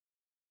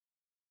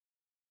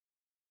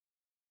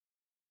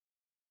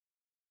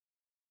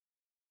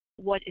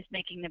what is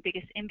making the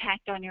biggest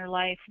impact on your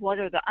life, what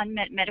are the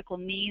unmet medical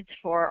needs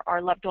for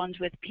our loved ones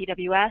with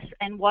PWS,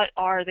 and what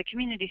are the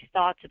community's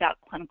thoughts about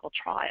clinical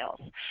trials.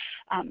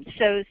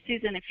 So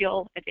Susan, if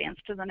you'll advance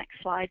to the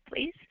next slide,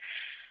 please.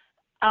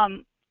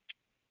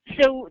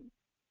 So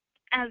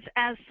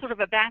as sort of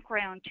a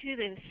background to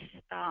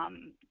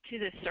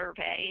this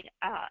survey,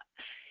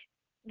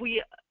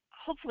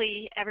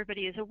 hopefully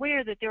everybody is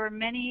aware that there are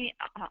many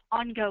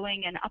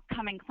ongoing and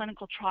upcoming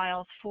clinical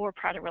trials for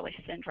Prader-Willi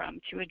syndrome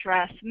to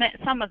address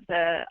some of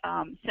the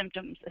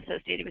symptoms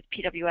associated with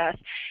PWS,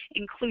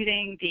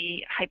 including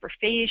the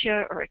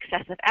hyperphagia or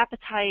excessive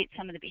appetite,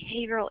 some of the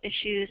behavioral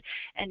issues,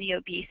 and the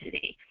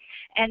obesity.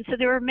 And so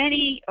there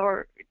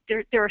are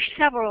there are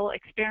several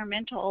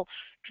experimental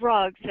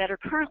drugs that are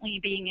currently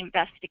being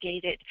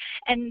investigated,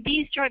 and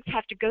these drugs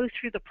have to go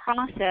through the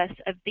process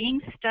of being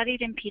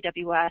studied in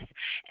PWS,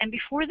 and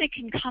before they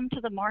can come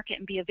to the market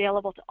and be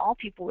available to all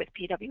people with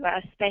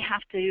PWS, they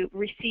have to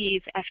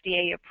receive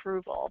FDA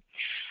approval.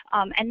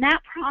 And that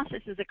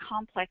process is a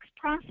complex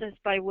process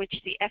by which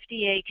the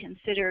FDA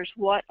considers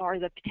what are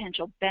the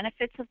potential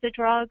benefits of the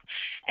drug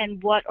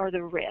and what are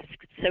the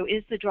risks. So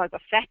is the drug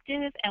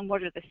effective, and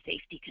what are the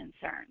safety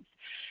concerns?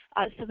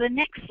 So the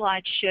next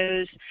slide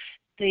shows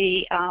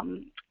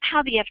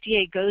how the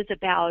FDA goes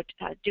about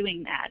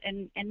doing that,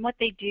 and what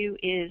they do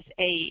is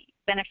a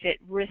benefit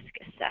risk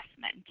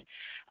assessment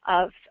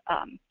of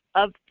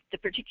the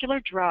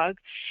particular drug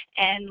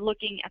and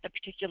looking at the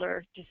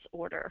particular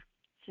disorder.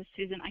 So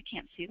Susan, I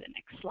can't see the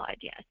next slide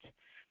yet.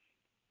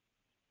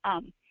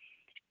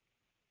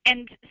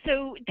 And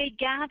so they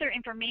gather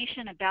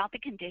information about the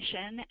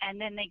condition, and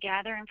then they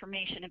gather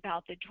information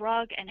about the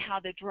drug and how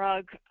the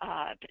drug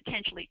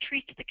potentially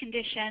treats the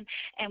condition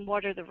and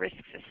what are the risks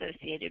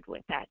associated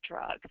with that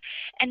drug.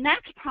 And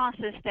that's a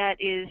process that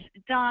is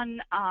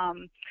done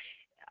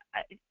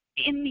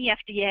in the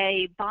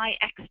FDA by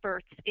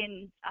experts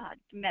in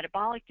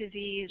metabolic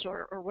disease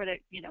or whatever,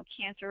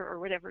 cancer or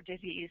whatever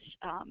disease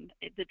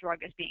the drug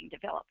is being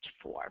developed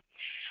for.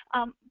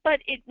 But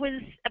it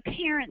was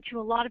apparent to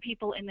a lot of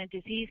people in the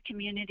disease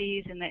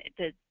communities and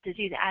the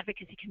disease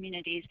advocacy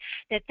communities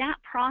that that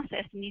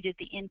process needed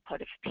the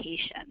input of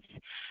patients.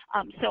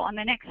 So on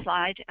the next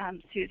slide,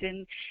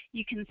 Susan,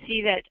 you can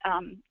see that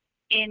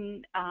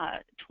in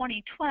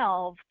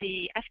 2012,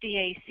 the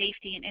FDA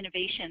Safety and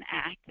Innovation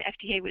Act, the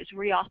FDA was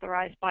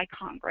reauthorized by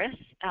Congress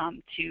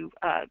to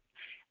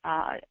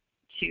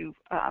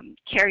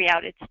carry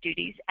out its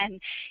duties,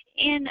 and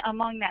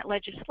among that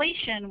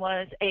legislation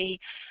was a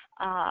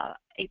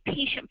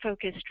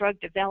patient-focused drug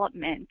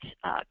development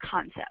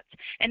concept.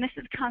 And this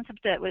is a concept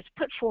that was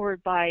put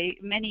forward by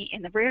many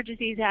in the rare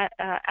disease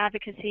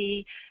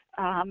advocacy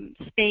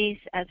space,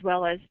 as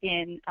well as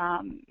in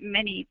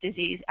many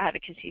disease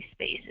advocacy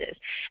spaces.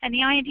 And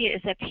the idea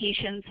is that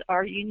patients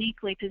are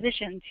uniquely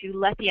positioned to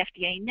let the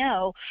FDA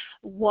know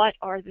what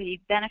are the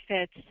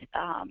benefits,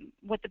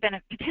 what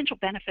the potential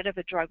benefit of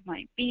a drug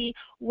might be,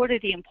 what are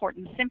the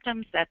important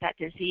symptoms that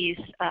disease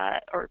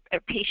or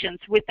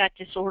patients with that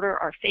disorder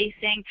are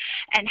facing,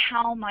 and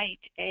how might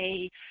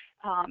a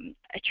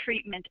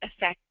treatment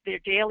affect their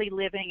daily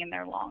living and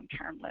their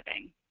long-term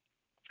living.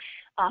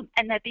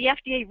 And that the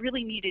FDA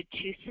really needed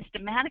to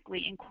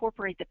systematically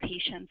incorporate the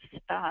patient's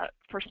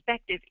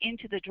perspective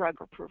into the drug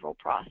approval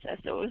process.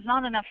 So it was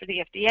not enough for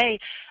the FDA,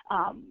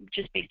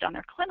 just based on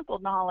their clinical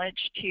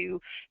knowledge, to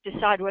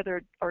decide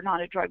whether or not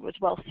a drug was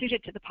well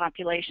suited to the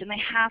population.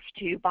 They have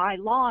to, by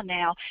law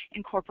now,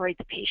 incorporate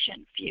the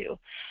patient view.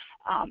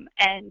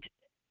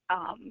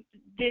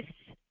 This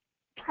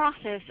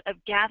process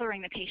of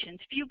gathering the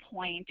patient's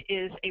viewpoint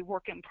is a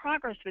work in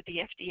progress with the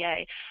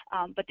FDA,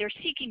 but they're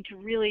seeking to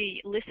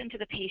really listen to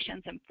the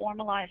patients and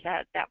formalize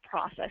that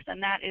process,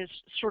 and that is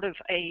sort of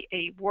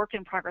a work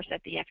in progress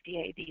at the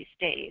FDA these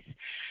days.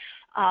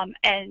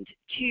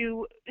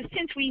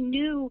 Since we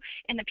knew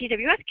in the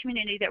PWS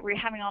community that we're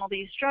having all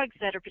these drugs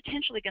that are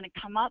potentially going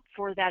to come up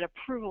for that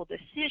approval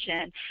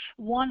decision,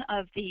 one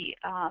of the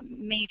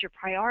major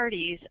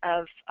priorities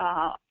of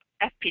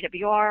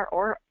FPWR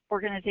or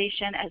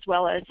organization, as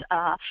well as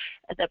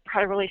the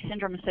Prader-Willi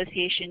Syndrome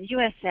Association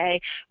USA,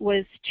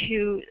 was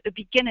to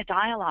begin a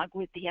dialogue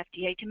with the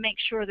FDA to make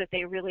sure that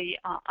they really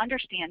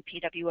understand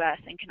PWS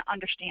and can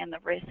understand the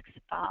risks,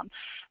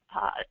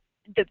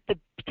 the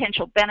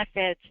potential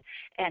benefits,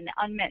 and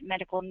unmet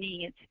medical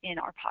needs in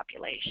our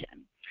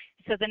population.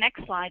 So the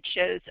next slide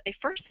shows a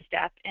first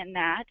step in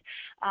that.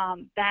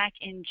 Back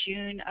in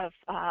June of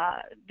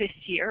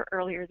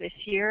earlier this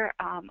year,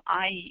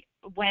 I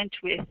went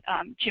with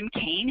Jim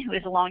Kane, who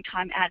is a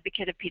longtime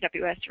advocate of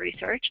PWS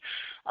research,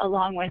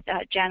 along with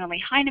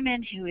Janely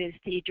Heinemann, who is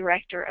the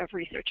Director of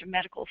Research and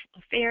Medical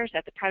Affairs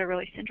at the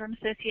Prader-Willi Syndrome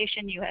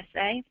Association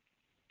USA,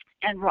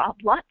 and Rob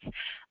Lutz,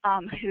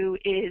 who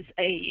is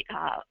a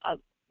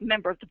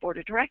member of the Board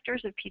of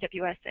Directors of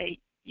PWS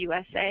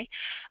USA.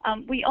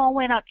 We all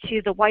went up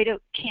to the White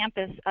Oak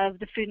campus of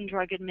the Food and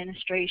Drug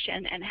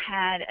Administration and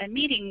had a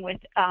meeting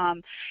with,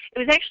 it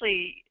was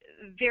actually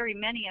very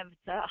many of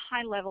the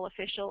high-level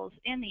officials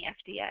in the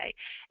FDA,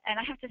 and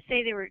I have to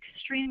say they were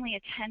extremely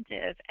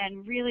attentive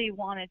and really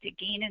wanted to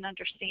gain an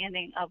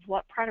understanding of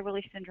what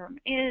Prader-Willi syndrome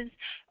is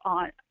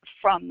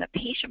from the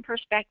patient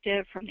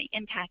perspective, from the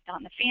impact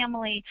on the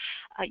family,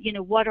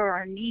 what are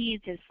our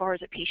needs as far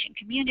as a patient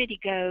community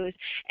goes,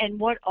 and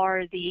what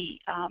are the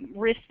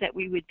risks that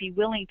we would be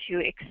willing to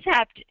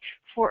accept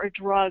for a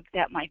drug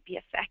that might be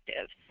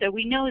effective. So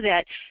we know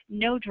that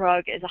no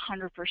drug is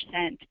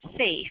 100%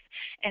 safe,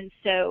 and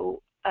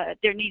so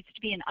there needs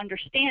to be an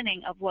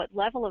understanding of what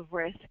level of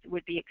risk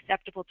would be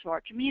acceptable to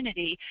our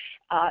community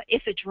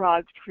if a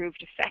drug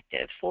proved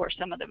effective for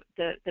some of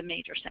the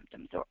major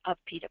symptoms of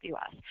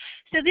PWS.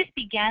 So this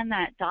began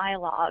that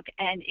dialogue,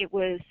 and it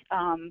was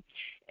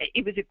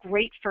a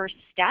great first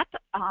step,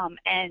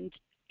 and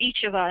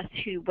each of us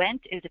who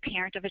went is a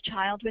parent of a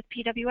child with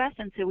PWS,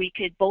 and so we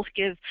could both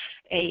give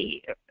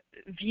a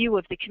view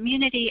of the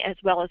community as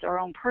well as our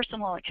own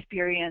personal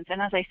experience.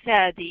 And as I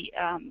said, the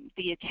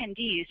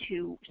attendees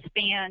who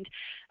spanned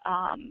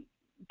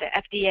the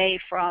FDA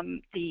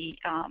from the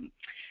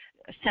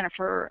Center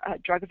for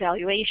Drug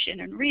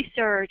Evaluation and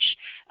Research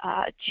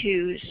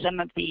to some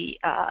of the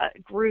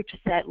groups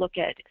that look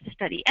at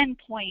study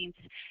endpoints,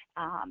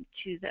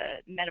 to the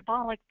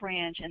metabolic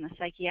branch and the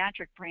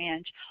psychiatric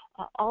branch.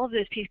 All of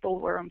those people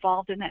were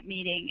involved in that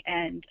meeting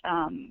and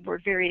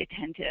were very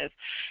attentive.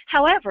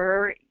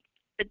 However,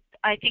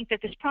 I think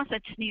that this process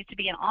needs to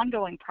be an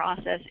ongoing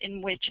process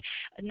in which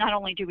not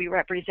only do we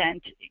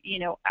represent,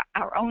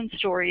 our own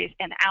stories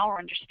and our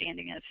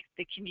understanding of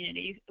the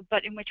community,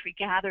 but in which we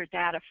gather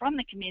data from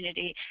the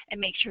community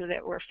and make sure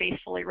that we're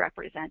faithfully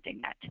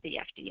representing that to the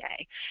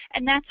FDA.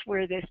 And that's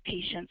where this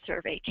patient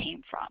survey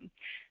came from.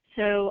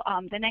 So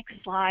the next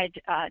slide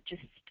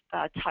just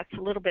talks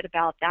a little bit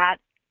about that.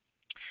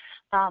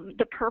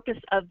 The purpose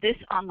of this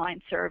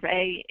online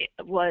survey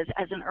was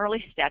as an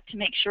early step to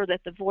make sure that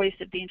the voice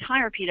of the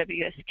entire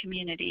PWS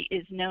community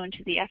is known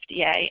to the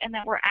FDA and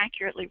that we're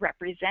accurately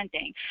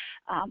representing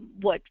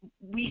what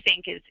we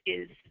think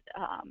is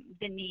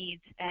the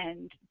needs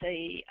and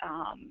the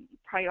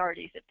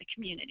priorities of the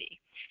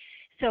community.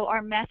 So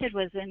our method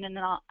was an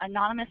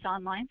anonymous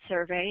online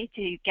survey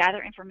to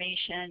gather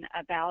information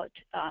about,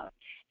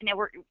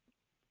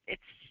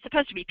 it's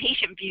supposed to be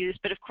patient views,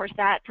 but of course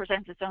that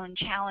presents its own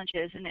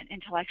challenges in an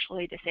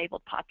intellectually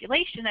disabled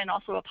population and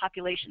also a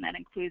population that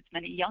includes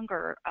many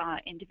younger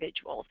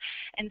individuals.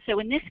 And so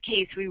in this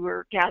case, we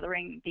were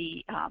gathering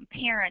the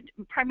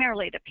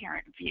primarily the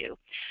parent view.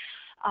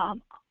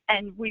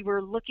 And we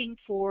were looking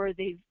for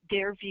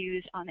their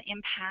views on the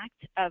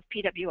impact of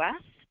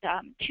PWS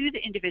to the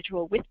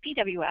individual with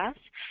PWS,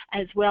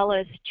 as well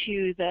as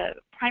to the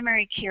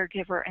primary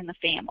caregiver and the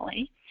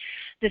family,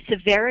 the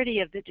severity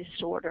of the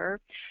disorder,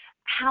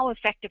 how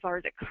effective are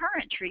the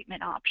current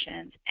treatment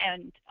options,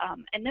 and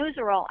those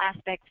are all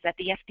aspects that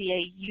the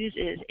FDA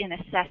uses in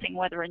assessing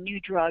whether a new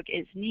drug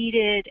is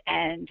needed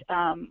and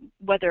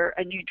whether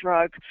a new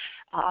drug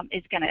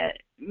is going to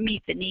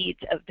meet the needs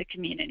of the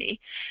community.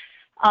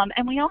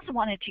 And we also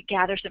wanted to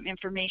gather some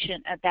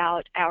information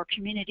about our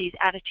community's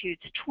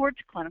attitudes towards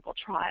clinical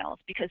trials,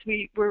 because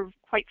we're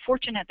quite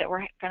fortunate that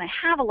we're going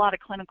to have a lot of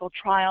clinical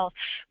trials.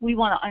 We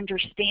want to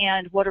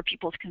understand what are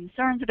people's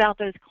concerns about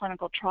those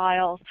clinical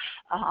trials,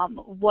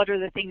 what are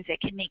the things that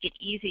can make it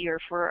easier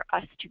for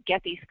us to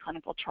get these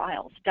clinical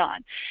trials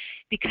done.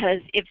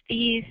 Because if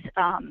these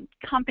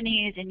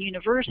companies and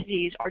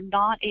universities are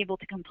not able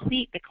to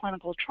complete the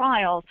clinical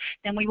trials,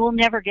 then we will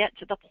never get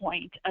to the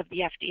point of the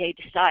FDA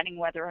deciding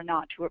whether or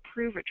not to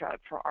approve a drug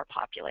for our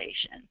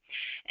population.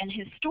 And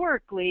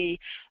historically,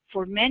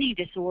 for many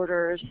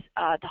disorders,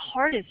 the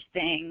hardest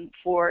thing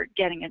for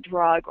getting a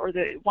drug, or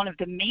one of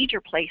the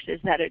major places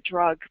that a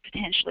drug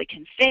potentially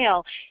can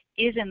fail,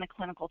 is in the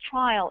clinical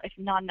trial if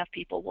not enough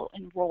people will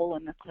enroll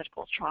in the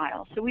clinical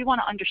trial. So we want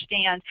to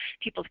understand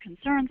people's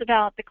concerns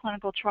about the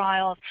clinical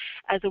trials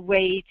as a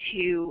way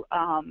to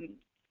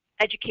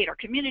educate our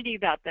community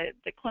about the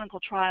clinical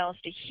trials,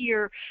 to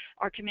hear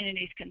our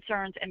community's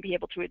concerns and be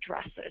able to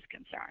address those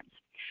concerns.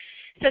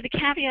 So the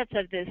caveats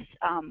of this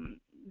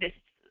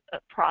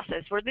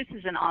process, where this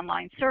is an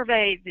online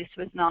survey, this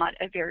was not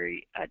an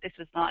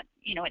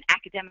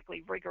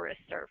academically rigorous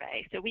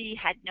survey. So we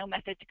had no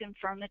method to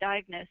confirm the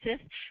diagnosis.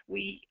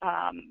 We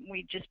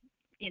just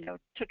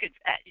took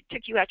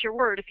you at your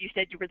word if you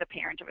said you were the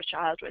parent of a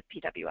child with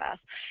PWS.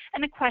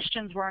 And the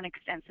questions weren't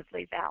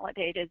extensively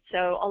validated.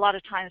 So a lot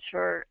of times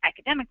for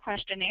academic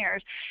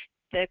questionnaires,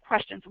 the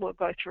questions will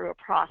go through a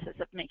process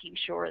of making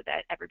sure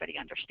that everybody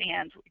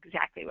understands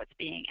exactly what's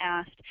being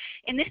asked.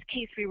 In this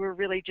case, we were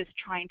really just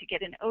trying to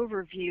get an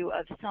overview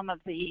of some of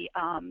the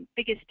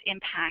biggest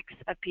impacts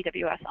of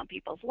PWS on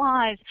people's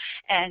lives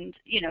and,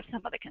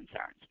 some of the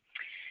concerns.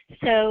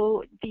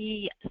 So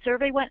the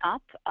survey went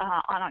up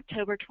on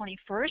October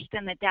 21st,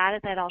 and the data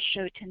that I'll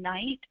show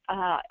tonight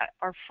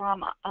are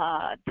from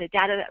the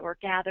data that were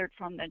gathered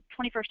from the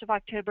 21st of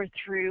October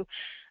through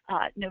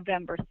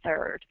November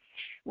 3rd.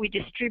 We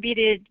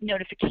distributed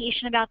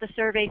notification about the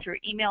survey through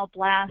email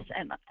blasts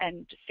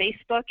and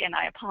Facebook, and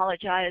I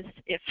apologize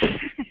if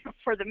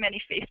for the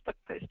many Facebook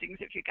postings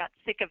if you got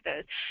sick of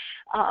those.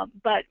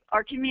 But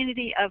our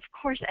community, of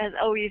course, as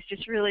always,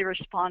 just really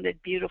responded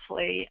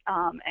beautifully,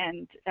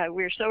 and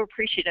we're so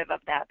appreciative of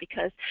that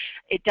because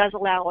it does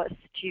allow us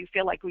to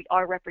feel like we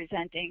are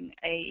representing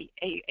a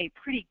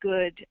pretty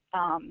good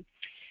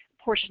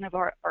portion of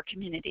our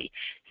community.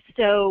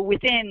 So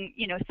within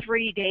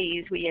 3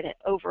 days, we had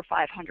over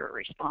 500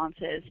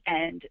 responses,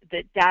 and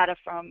the data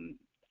from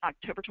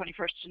October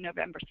 21st to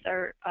November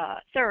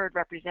 3rd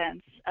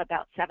represents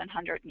about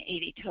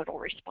 780 total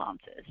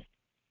responses.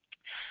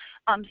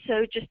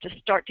 So just to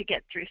start to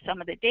get through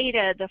some of the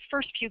data, the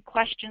first few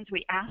questions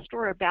we asked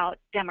were about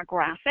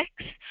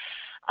demographics.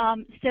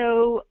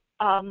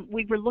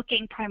 We were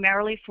looking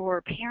primarily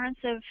for parents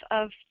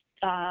of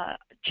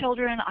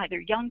children, either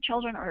young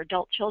children or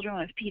adult children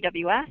with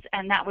PWS,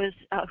 and that was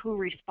who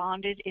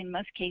responded in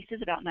most cases,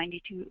 about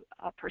 92%.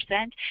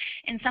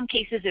 In some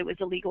cases it was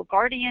a legal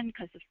guardian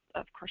because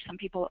of course some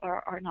people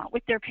are not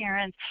with their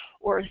parents,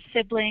 or a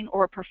sibling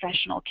or a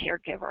professional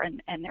caregiver,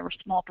 and there were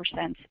small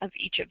percents of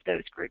each of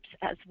those groups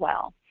as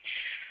well.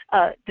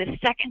 The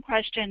second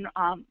question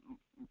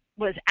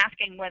was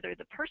asking whether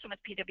the person with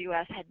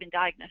PWS had been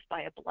diagnosed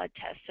by a blood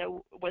test.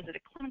 So was it a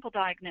clinical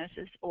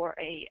diagnosis or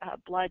a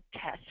blood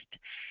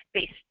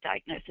test-based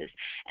diagnosis?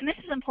 And this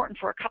is important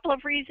for a couple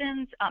of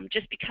reasons,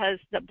 just because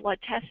the blood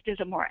test is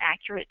a more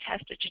accurate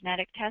test, a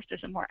genetic test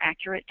is a more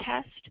accurate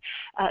test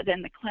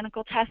than the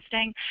clinical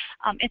testing.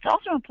 It's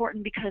also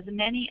important because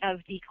many of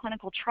the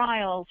clinical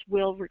trials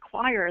will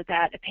require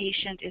that a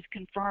patient is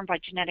confirmed by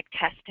genetic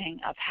testing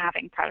of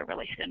having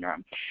Prader-Willi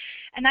syndrome.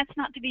 And that's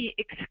not to be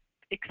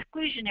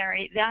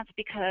exclusionary, that's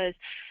because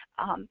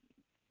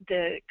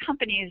the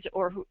companies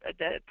or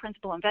the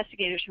principal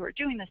investigators who are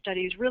doing the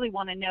studies really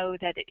want to know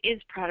that it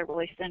is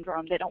Prader-Willi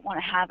syndrome. They don't want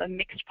to have a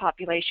mixed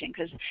population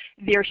because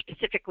they're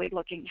specifically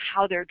looking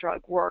how their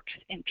drug works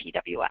in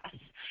PWS.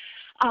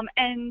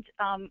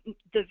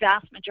 The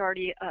vast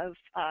majority of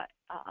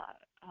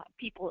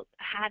people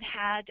had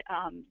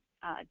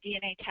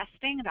DNA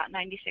testing, about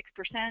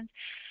 96%.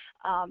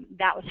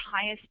 That was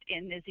highest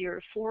in the 0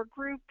 to 4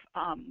 group,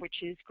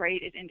 which is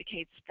great. It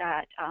indicates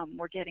that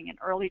we're getting an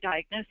early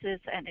diagnosis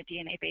and a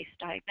DNA-based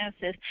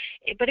diagnosis,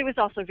 but it was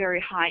also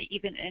very high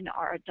even in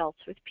our adults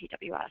with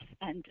PWS,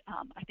 and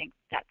I think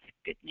that's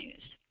good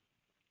news.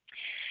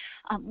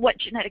 What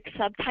genetic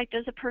subtype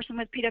does a person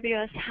with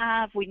PWS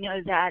have? We know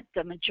that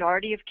the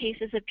majority of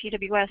cases of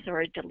PWS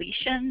are a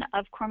deletion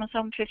of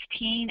chromosome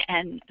 15,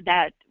 and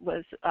that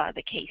was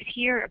the case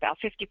here. About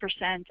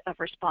 50% of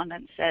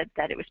respondents said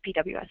that it was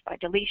PWS by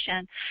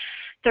deletion,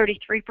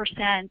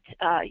 33%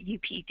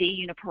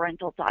 UPD,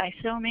 uniparental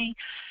disomy.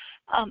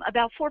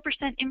 About 4%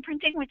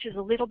 imprinting, which is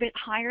a little bit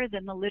higher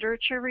than the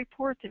literature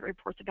report. It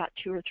reports about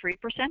 2 or 3%,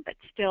 but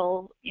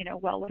still,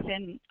 well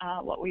within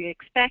what we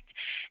expect.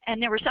 And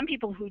there were some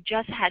people who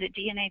just had a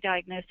DNA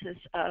diagnosis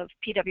of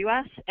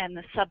PWS, and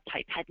the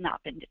subtype had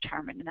not been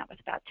determined, and that was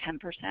about 10%.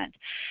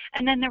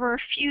 And then there were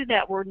a few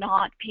that were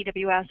not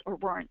PWS or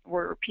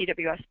were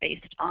PWS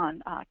based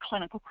on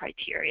clinical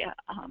criteria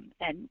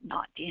and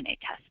not DNA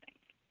testing.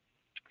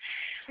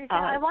 Theresa,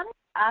 I want to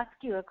ask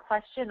you a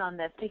question on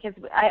this because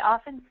I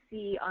often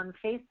see on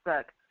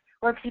Facebook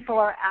where people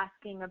are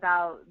asking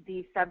about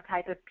the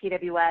subtype of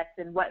PWS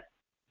and what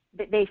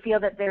they feel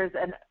that there's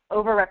an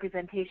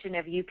overrepresentation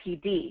of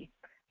UPD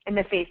in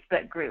the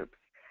Facebook groups.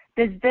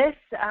 Does this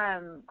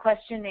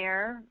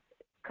questionnaire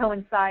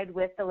coincide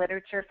with the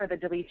literature for the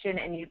deletion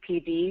and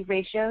UPD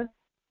ratios?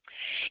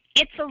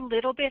 It's a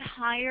little bit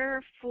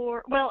higher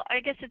for, well,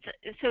 I guess it's,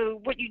 so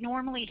what you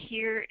normally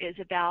hear is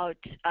about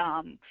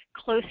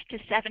close to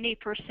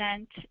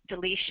 70%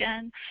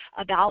 deletion,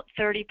 about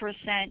 30%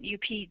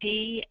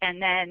 UPD,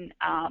 and then,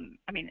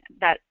 I mean,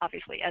 that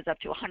obviously adds up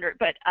to 100,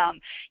 but,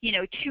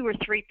 2 or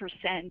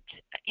 3%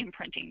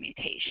 imprinting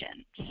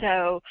mutation.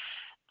 So,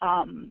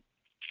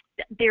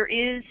 there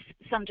is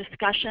some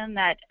discussion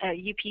that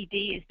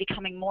UPD is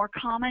becoming more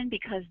common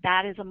because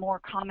that is a more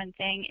common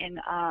thing in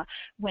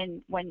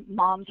when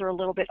moms are a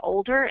little bit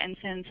older, and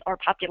since our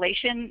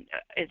population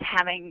is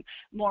having,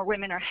 more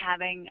women are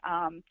having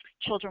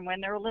children when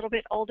they're a little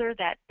bit older,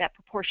 that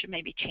proportion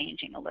may be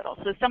changing a little.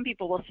 So some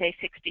people will say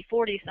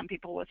 60-40, some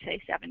people will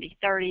say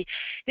 70-30.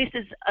 This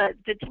is,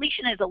 the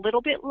deletion is a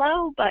little bit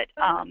low, but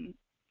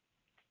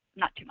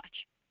not too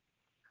much.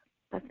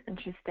 That's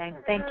interesting.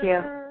 Thank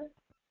you.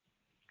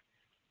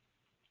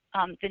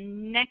 The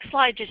next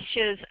slide just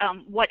shows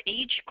what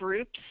age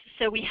groups.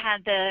 So we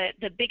had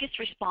the biggest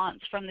response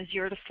from the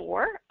 0 to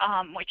 4,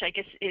 which I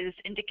guess is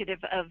indicative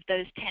of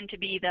those tend to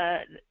be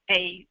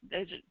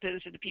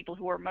those are the people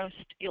who are most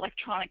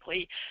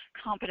electronically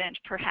competent,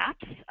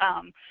 perhaps.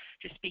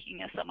 Just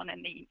speaking as someone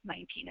in the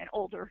 19 and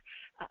older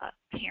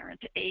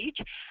parent age.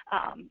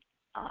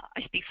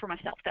 I speak for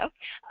myself though.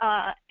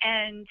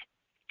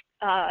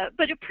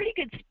 But a pretty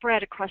good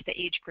spread across the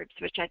age groups,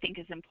 which I think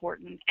is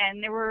important.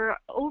 And there were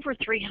over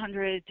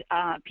 300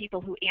 people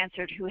who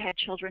answered who had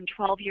children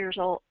 12 years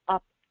old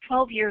up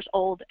 12 years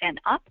old and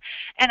up,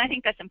 and I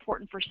think that's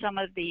important for some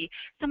of the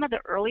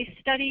early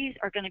studies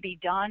are going to be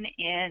done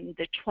in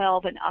the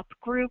 12 and up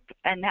group,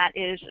 and that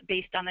is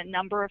based on a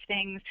number of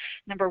things.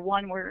 Number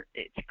one, where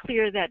it's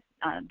clear that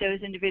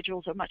those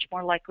individuals are much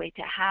more likely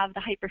to have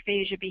the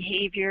hyperphagia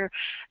behavior.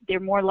 They're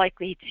more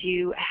likely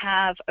to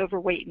have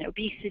overweight and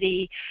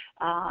obesity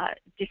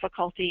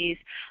difficulties,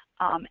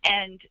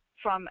 and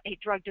from a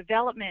drug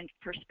development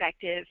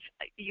perspective,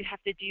 you have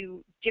to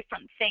do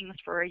different things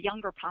for a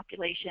younger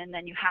population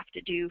than you have to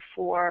do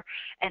for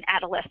an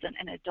adolescent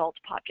and adult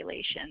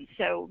population.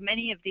 So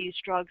many of these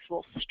drugs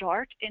will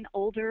start in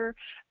older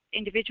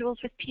individuals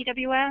with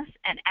PWS,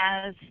 and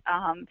as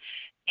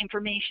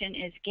information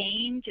is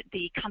gained,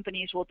 the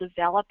companies will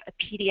develop a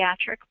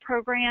pediatric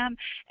program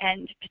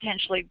and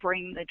potentially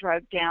bring the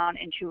drug down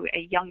into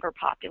a younger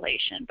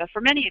population. But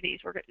for many of these,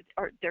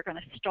 they're going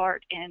to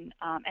start in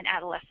an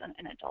adolescent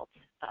and adult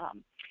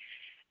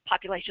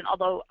population,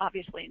 although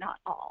obviously not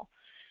all.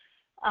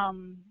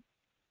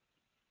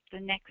 The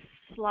next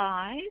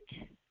slide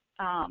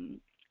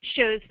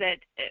shows that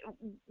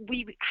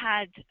we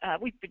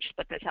just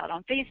put this out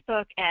on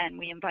Facebook, and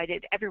we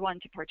invited everyone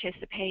to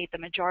participate. The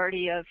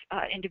majority of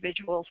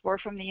individuals were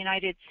from the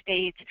United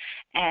States,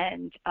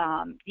 and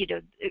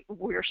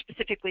we're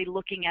specifically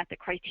looking at the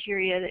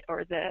criteria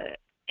or the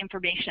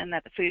information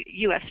that the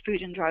U.S.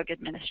 Food and Drug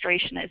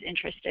Administration is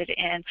interested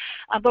in,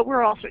 but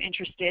we're also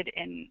interested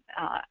in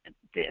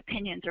the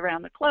opinions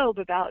around the globe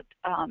about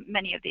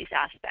many of these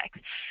aspects.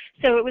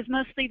 So it was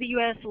mostly the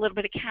U.S., a little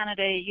bit of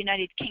Canada,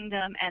 United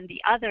Kingdom, and the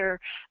other,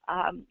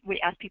 we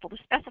asked people to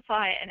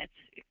specify, and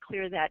it's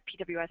clear that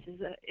PWS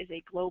is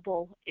a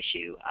global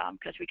issue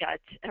because we got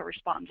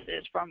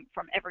responses from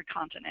every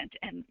continent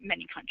and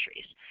many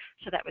countries.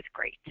 So that was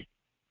great.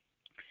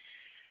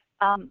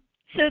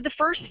 So the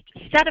first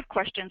set of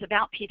questions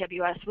about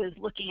PWS was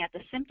looking at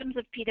the symptoms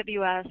of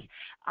PWS,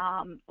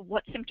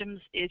 what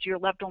symptoms is your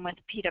loved one with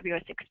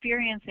PWS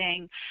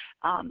experiencing,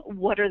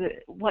 what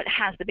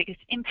has the biggest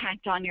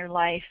impact on your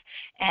life,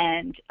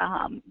 and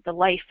the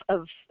life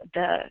of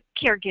the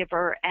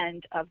caregiver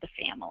and of the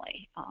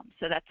family.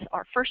 So that's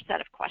our first set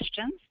of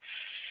questions.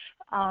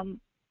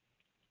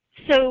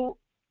 So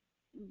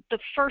the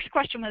first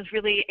question was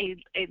really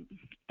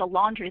the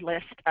laundry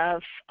list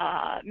of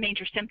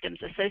major symptoms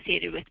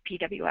associated with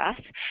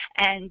PWS,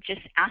 and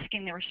just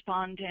asking the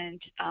respondent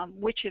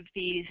which of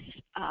these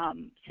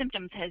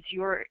symptoms has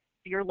your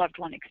loved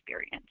one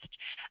experienced.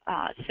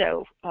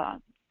 So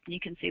you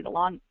can see the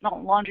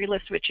laundry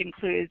list, which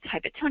includes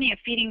hypotonia,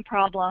 feeding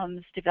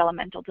problems,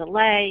 developmental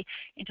delay,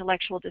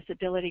 intellectual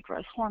disability,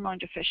 growth hormone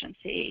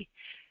deficiency.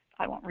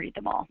 I won't read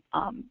them all,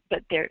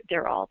 but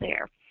they're all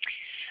there.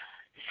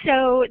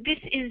 So this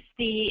is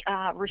the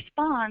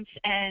response,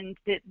 and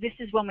this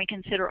is when we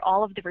consider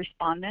all of the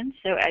respondents.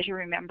 So as you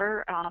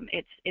remember,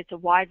 it's a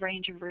wide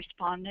range of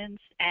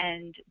respondents,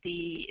 and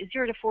the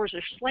 0 to 4s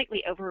are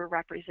slightly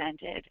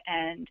overrepresented.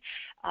 And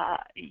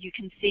you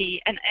can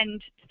see,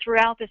 and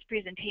throughout this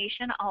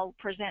presentation, I'll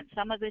present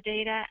some of the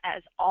data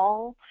as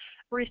all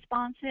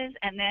responses,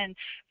 and then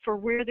for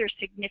where there's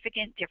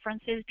significant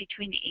differences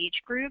between the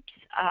age groups,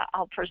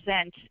 I'll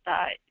present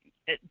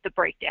the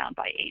breakdown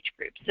by age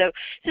group. So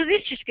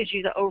this just gives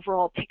you the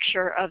overall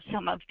picture of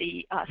some of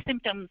the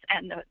symptoms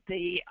and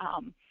the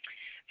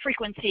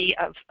frequency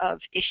of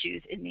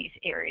issues in these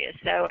areas.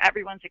 So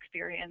everyone's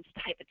experienced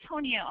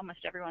hypotonia, almost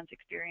everyone's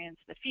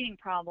experienced the feeding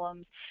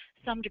problems,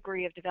 some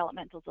degree of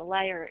developmental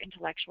delay or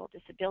intellectual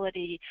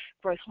disability.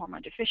 Growth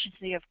hormone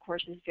deficiency, of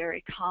course, is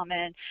very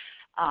common.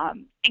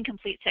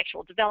 Incomplete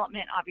sexual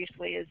development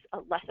obviously is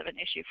less of an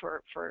issue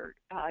for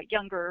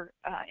younger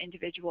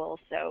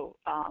individuals, so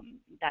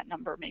that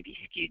number may be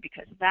skewed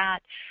because of that.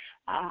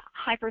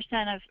 High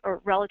percent of, or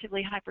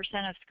relatively high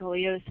percent of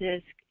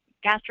scoliosis,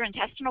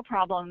 gastrointestinal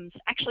problems.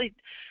 Actually,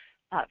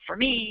 for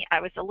me,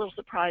 I was a little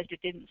surprised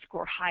it didn't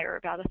score higher.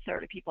 About a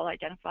third of people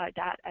identified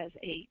that as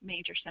a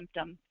major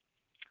symptom.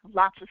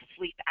 Lots of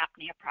sleep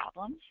apnea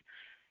problems.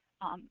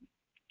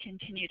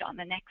 Continued on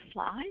the next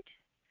slide.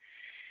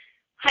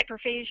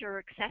 Hyperphagia or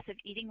excessive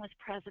eating was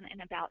present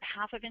in about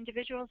half of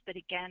individuals, but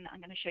again,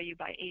 I'm going to show you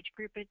by age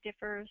group it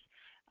differs.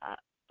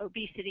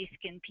 Obesity,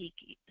 skin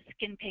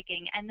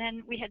picking, and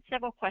then we had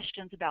several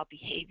questions about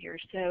behavior.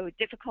 So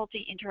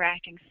difficulty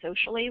interacting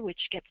socially, which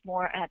gets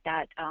more at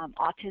that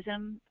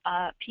autism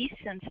piece,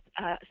 since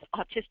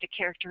autistic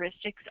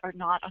characteristics are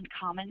not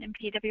uncommon in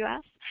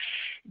PWS.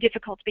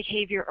 Difficult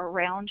behavior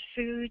around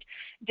food,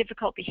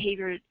 difficult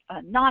behavior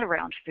not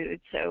around food,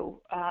 so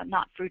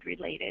not food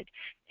related.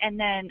 And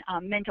then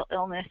mental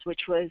illness,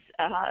 which was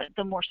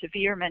the more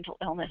severe mental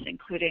illness,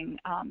 including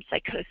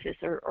psychosis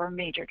or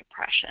major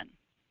depression.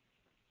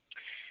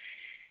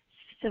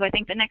 So I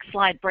think the next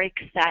slide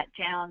breaks that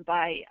down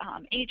by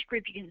age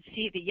group. You can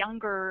see the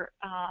younger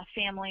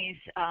families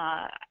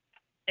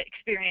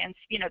experience,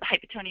 the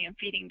hypotonia and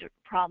feeding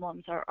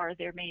problems are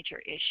their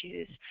major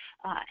issues,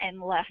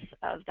 and less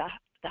of the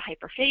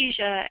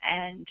hyperphagia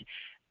and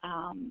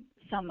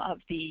some of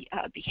the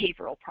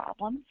behavioral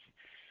problems.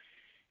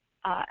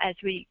 As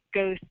we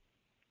go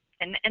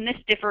and this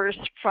differs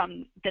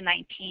from the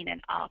 19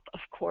 and up, of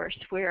course,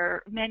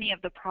 where many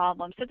of the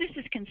problems, so this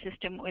is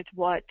consistent with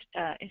what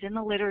is in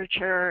the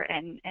literature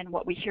and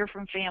what we hear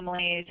from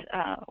families,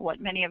 what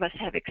many of us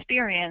have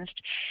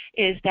experienced,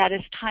 is that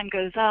as time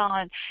goes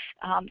on,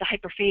 the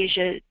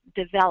hyperphagia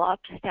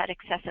develops, that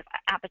excessive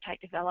appetite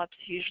develops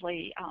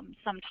usually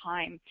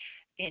sometime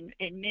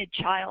in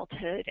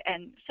mid-childhood,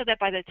 and so that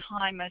by the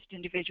time most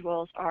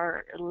individuals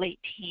are late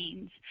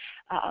teens,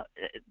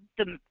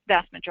 the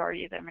vast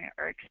majority of them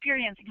are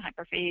experiencing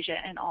hyperphagia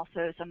and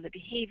also some of the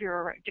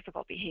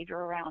difficult behavior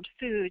around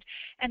food,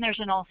 and there's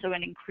also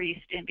an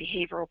increase in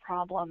behavioral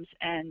problems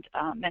and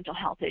mental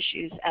health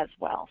issues as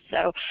well.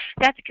 So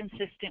that's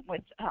consistent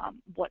with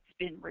what's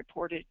been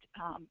reported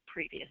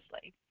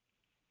previously.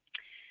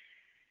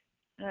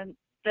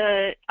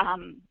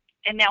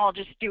 And now I'll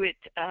just do it,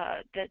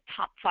 the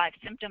top 5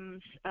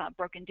 symptoms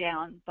broken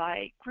down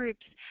by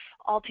groups.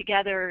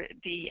 Altogether,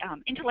 the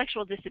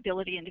intellectual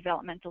disability and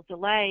developmental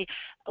delay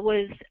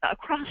was,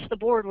 across the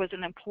board, was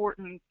an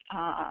important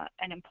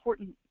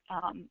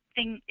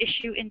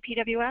issue in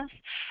PWS.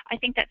 I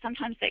think that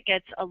sometimes that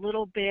gets a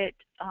little bit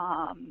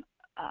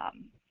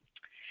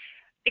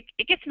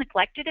it gets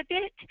neglected a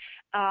bit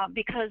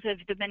because of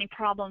the many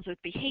problems with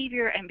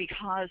behavior and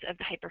because of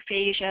the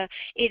hyperphagia.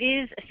 It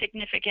is a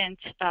significant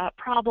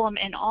problem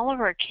in all of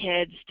our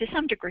kids to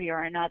some degree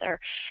or another.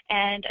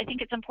 And I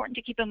think it's important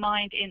to keep in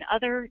mind in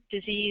other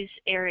disease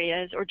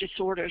areas or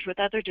disorders, with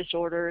other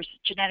disorders,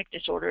 genetic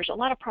disorders, a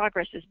lot of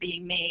progress is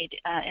being made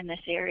in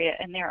this area.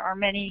 And there are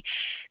many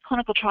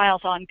clinical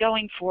trials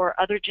ongoing for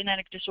other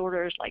genetic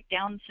disorders like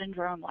Down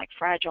syndrome, like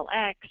Fragile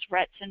X,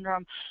 Rett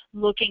syndrome,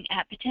 looking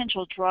at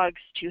potential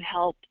drugs to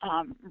help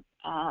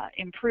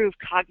improve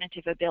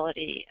cognitive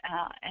ability,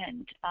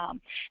 and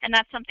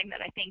that's something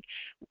that I think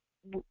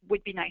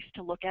would be nice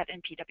to look at in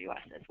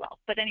PWS as well.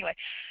 But anyway,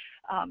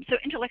 so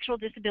intellectual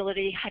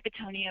disability,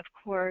 hypotonia, of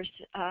course,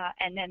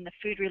 and then the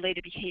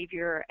food-related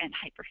behavior and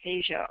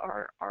hyperphagia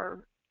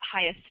are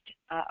highest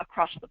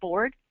across the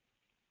board.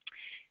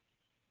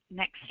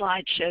 Next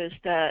slide shows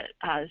the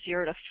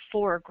 0 to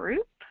 4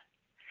 group.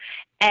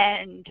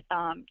 And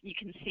you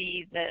can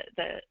see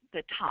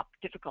the top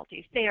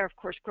difficulties there. Of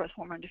course, growth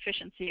hormone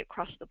deficiency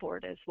across the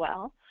board as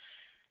well.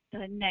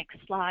 The next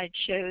slide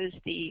shows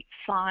the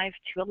 5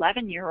 to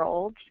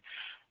 11-year-olds.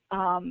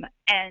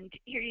 And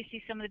here you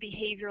see some of the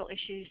behavioral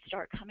issues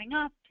start coming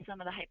up.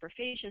 Some of the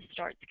hyperphagia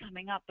starts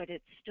coming up, but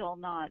it's still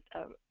not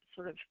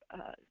sort of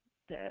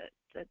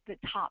the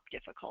top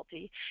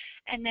difficulty.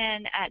 And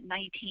then at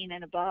 19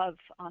 and above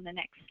on the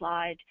next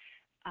slide,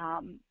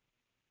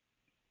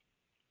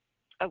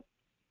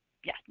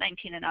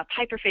 19 and up,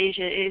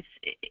 hyperphagia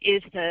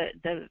is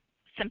the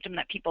symptom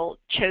that people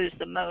chose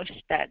the most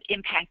that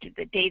impacted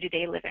the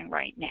day-to-day living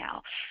right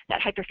now. That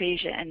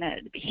hyperphagia and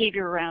the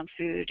behavior around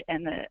food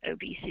and the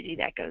obesity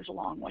that goes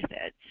along with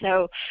it.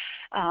 So,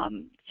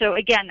 so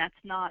again, that's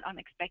not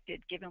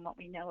unexpected given what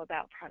we know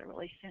about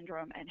Prader-Willi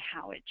syndrome and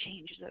how it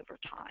changes over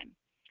time.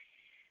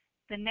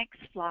 The next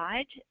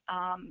slide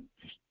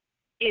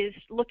is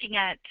looking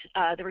at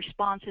the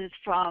responses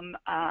from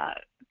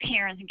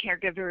parents and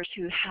caregivers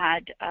who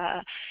had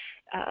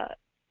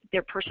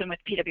their person with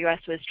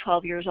PWS was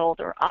 12 years old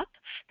or up,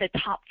 the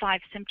top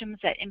 5 symptoms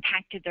that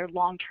impacted their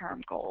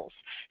long-term goals.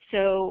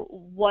 So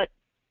what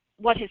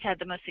has had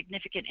the most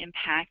significant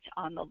impact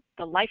on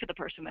the life of the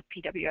person with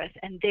PWS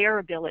and their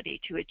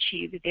ability to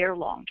achieve their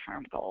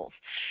long-term goals.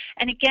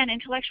 And again,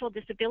 intellectual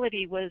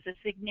disability was a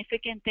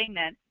significant thing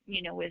that,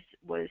 you know,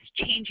 was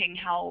changing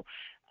how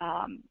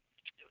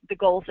the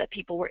goals that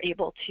people were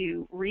able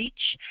to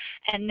reach,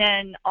 and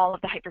then all of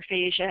the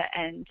hyperphagia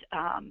and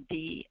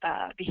the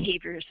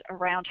behaviors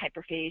around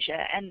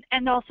hyperphagia,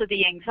 and also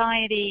the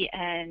anxiety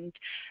and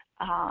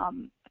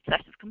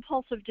obsessive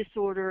compulsive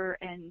disorder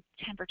and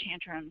temper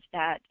tantrums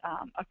that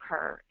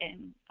occur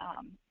in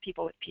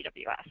people with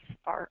PWS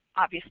are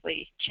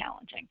obviously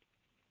challenging.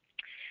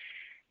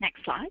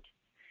 Next slide.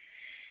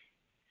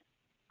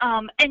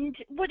 And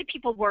what do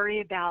people worry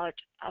about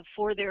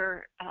for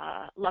their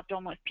loved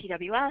one with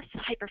PWS?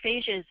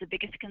 Hyperphagia is the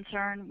biggest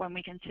concern when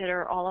we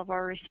consider all of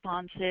our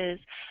responses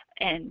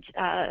and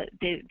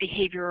the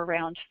behavior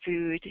around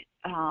food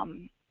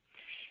and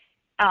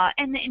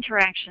the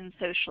interaction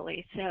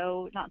socially.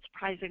 So not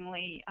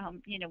surprisingly,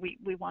 you know,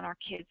 we want our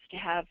kids to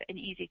have an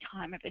easy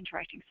time of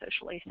interacting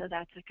socially, so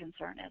that's a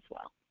concern as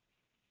well.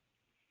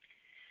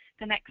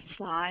 The next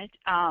slide.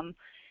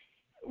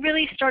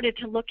 Really started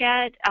to look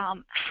at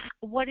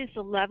what is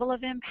the level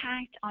of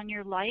impact on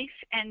your life.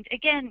 And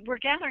again, we're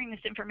gathering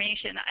this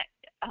information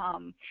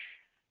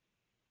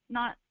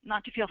not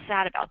to feel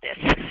sad about this,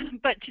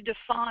 but to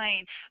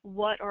define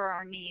what are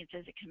our needs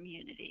as a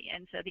community.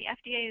 And so the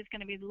FDA is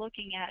going to be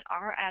looking at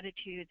our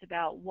attitudes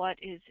about what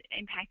is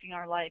impacting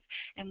our life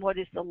and what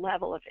is the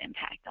level of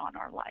impact on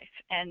our life.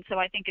 And so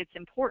I think it's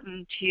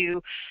important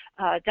to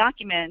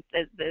document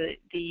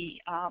the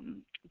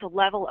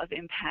level of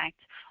impact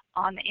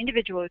on the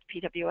individual with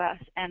PWS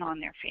and on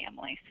their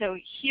family. So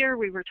here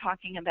we were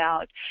talking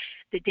about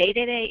the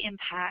day-to-day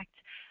impact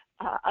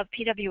of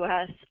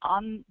PWS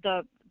on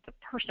the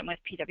person with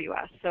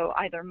PWS. So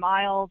either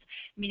mild,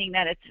 meaning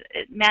that it's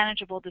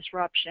manageable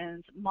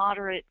disruptions,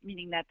 moderate,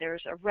 meaning that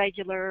there's a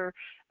regular,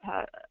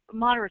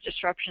 moderate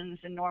disruptions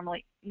in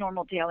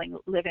normal daily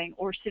living,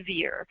 or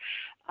severe,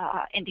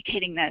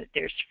 indicating that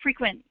there's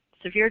frequent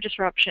severe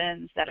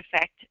disruptions that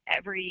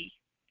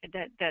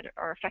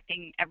are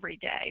affecting every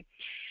day.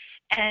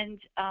 And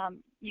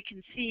you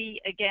can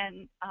see,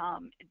 again,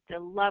 the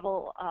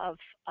level of,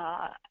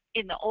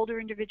 in the older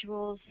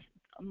individuals,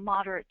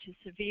 moderate to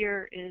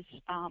severe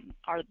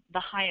are the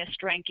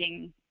highest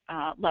ranking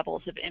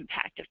levels of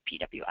impact of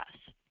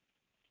PWS.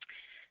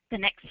 The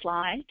next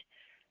slide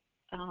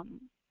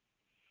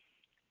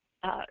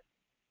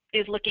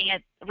is looking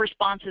at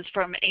responses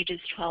from ages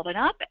 12 and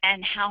up,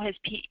 and how has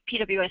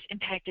PWS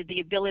impacted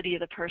the ability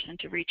of the person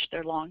to reach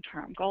their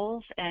long-term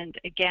goals. And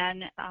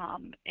again,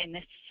 in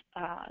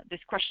this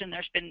question,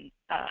 there's been,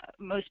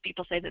 most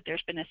people say that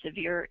there's been a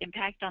severe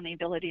impact on the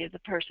ability of the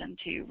person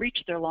to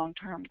reach their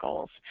long-term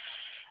goals.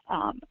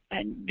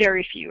 And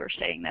very few are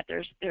saying that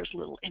there's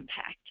little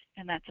impact,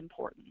 and that's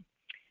important.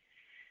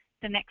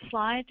 The next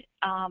slide.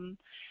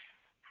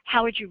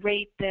 How would you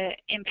rate the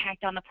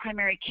impact on the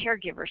primary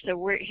caregiver?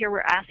 So here we're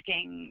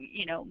asking,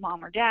 you know,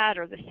 mom or dad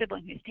or the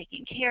sibling who's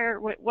taking care,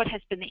 what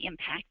has been the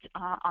impact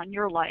on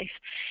your life?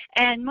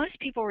 And most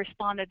people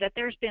responded that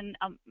there's been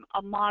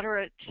a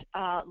moderate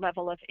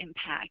level of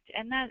impact,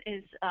 and that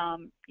is,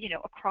 you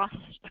know, across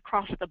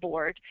the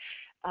board,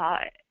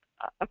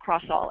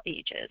 across all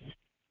ages.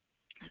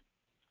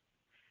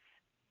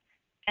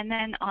 And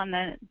then on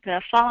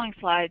the following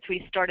slides,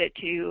 we started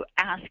to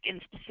ask in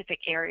specific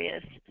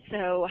areas.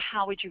 So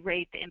how would you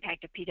rate the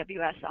impact of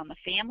PWS on the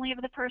family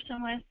of the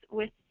person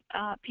with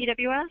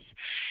PWS?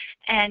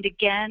 And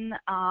again,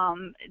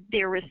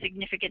 there was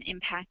significant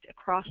impact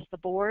across the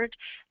board.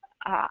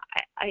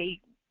 I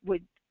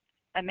would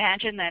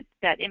imagine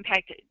that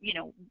impact, you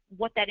know,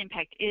 what that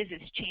impact is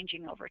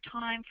changing over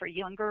time. For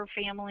younger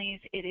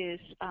families, it is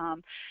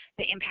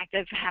the impact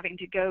of having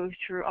to go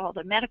through all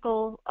the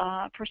medical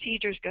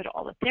procedures, go to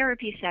all the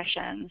therapy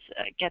sessions,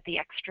 get the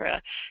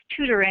extra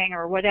tutoring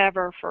or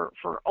whatever.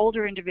 For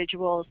older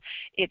individuals,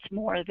 it's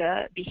more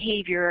the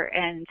behavior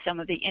and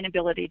some of the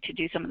inability to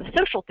do some of the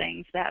social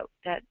things that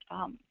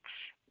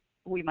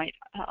we might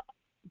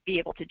be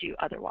able to do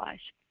otherwise.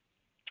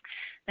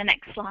 The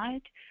next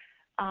slide.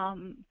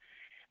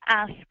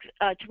 Ask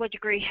to what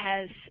degree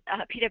has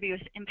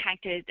PWS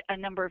impacted a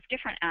number of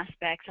different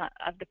aspects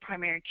of the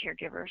primary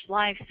caregiver's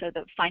life. So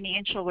the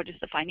financial, what is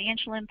the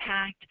financial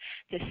impact,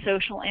 the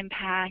social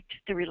impact,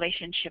 the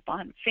relationship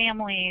on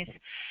families,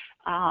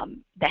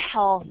 the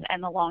health,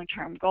 and the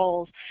long-term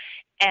goals.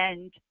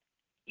 And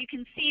you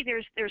can see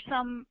there's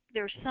some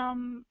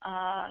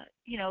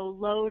you know,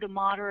 low to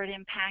moderate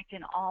impact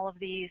in all of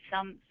these,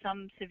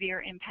 some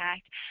severe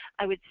impact.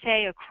 I would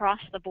say across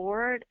the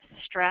board,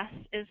 stress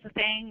is the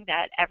thing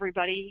that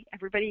everybody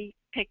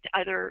picked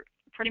either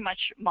pretty much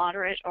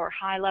moderate or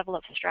high level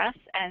of stress,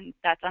 and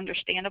that's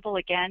understandable.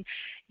 Again,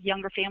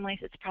 younger families,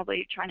 it's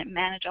probably trying to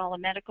manage all the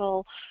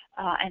medical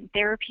and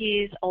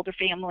therapies. Older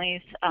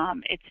families,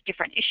 it's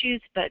different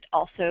issues, but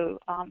also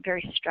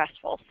very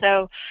stressful.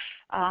 So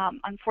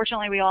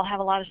unfortunately, we all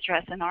have a lot of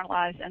stress in our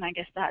lives, and I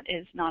guess that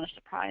is not a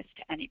surprise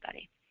to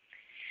anybody.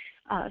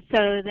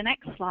 So the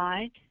next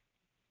slide.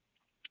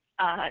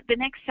 The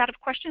next set of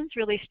questions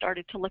really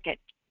started to look at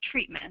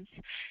treatments.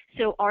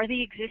 So are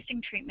the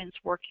existing treatments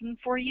working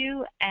for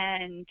you,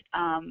 and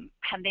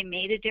have they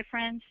made a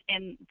difference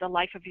in the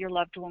life of your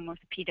loved one with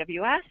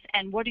PWS,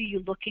 and what are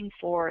you looking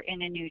for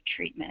in a new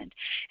treatment?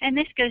 And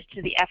this goes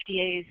to the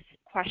FDA's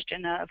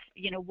question of,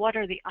 you know, what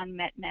are the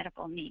unmet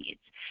medical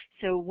needs?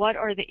 So what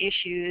are the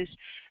issues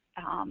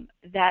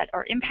that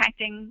are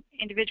impacting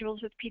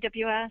individuals with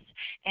PWS,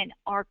 and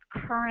are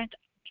current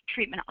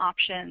treatment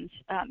options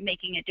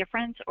making a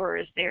difference, or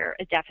is there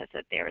a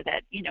deficit there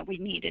that, you know, we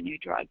need a new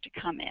drug to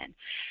come in?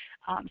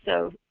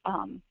 So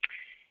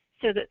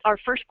our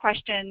first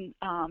question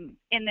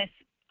in this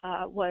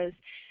was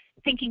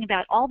thinking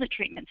about all the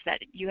treatments that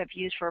you have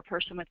used for a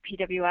person with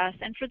PWS.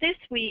 And for this,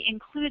 we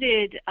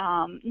included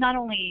not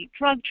only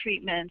drug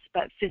treatments,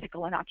 but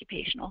physical and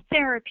occupational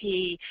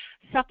therapy,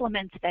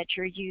 supplements that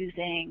you're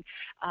using,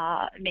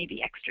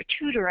 maybe extra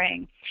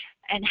tutoring,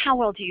 and how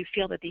well do you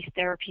feel that these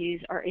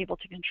therapies are able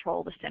to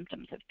control the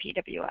symptoms of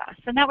PWS?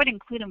 And that would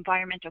include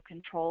environmental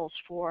controls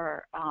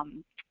for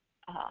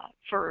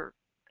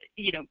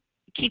you know,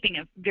 keeping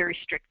a very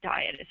strict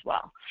diet as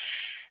well.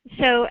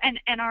 So,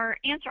 and our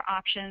answer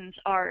options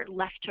are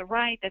left to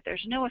right, that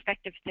there's no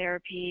effective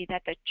therapy,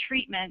 that the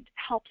treatment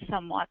helps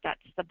somewhat,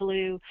 that's the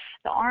blue.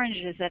 The orange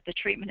is that the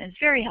treatment is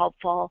very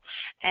helpful,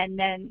 and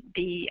then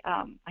the,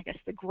 I guess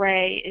the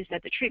gray is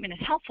that the treatment is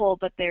helpful,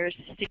 but there's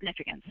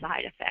significant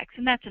side effects,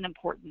 and that's an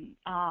important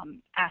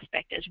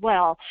aspect as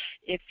well.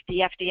 If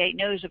the FDA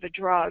knows of a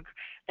drug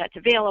that's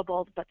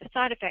available, but the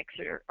side effects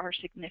are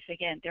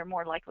significant, they're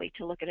more likely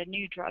to look at a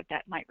new drug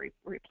that might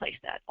replace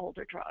that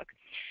older drug.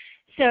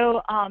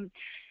 So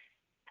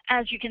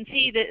as you can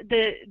see,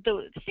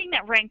 the thing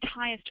that ranked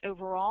highest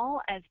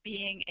overall as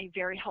being a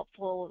very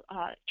helpful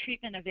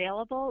treatment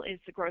available is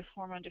the growth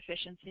hormone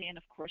deficiency, and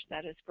of course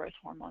that is growth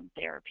hormone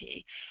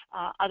therapy.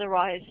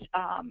 Otherwise,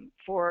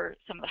 for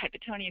some of the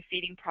hypotonia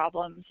feeding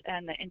problems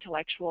and the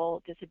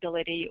intellectual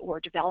disability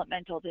or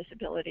developmental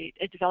disability,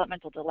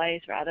 developmental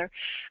delays rather,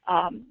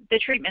 the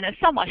treatment is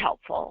somewhat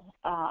helpful,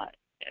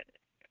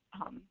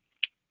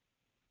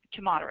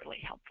 to moderately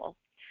helpful.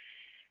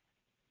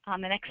 On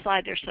the next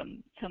slide, there's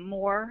some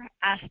more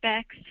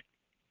aspects.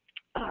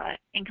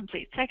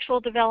 Incomplete sexual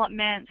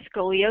development,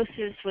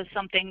 scoliosis was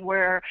something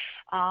where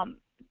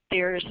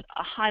there's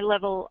a high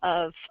level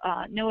of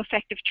no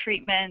effective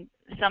treatment.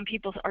 Some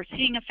people are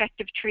seeing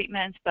effective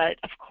treatments, but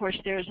of course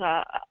there's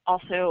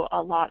also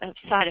a lot of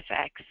side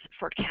effects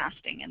for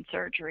casting and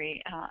surgery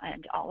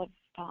and all of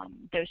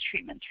those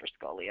treatments for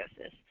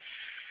scoliosis.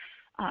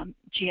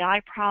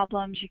 GI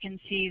problems you can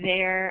see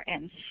there,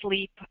 and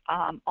sleep,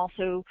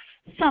 also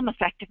some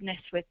effectiveness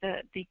with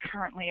the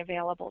currently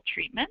available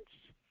treatments.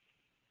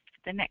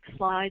 The next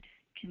slide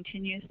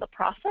continues the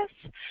process.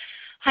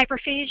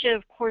 Hyperphagia,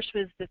 of course,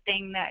 was the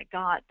thing that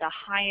got the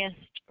highest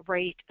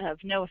rate of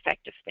no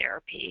effective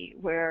therapy,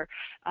 where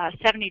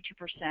 72%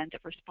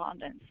 of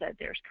respondents said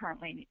there's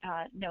currently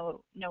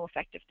no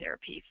effective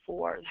therapy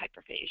for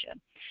hyperphagia.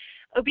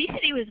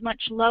 Obesity was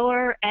much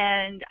lower,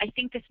 and I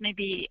think this may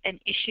be an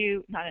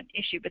issue, not an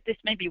issue, but this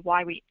may be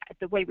why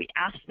the way we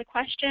asked the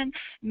question.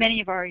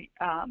 Many of our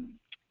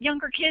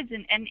younger kids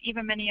and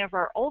even many of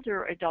our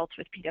older adults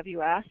with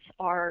PWS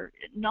are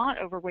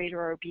not overweight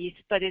or obese,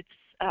 but it's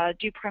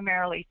due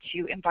primarily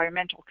to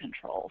environmental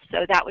control.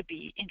 So that would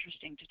be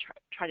interesting to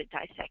try to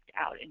dissect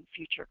out in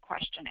future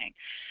questioning.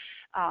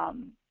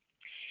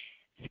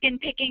 Skin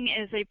picking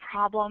is a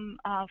problem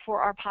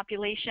for our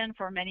population,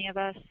 for many of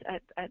us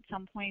at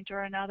some point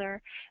or another,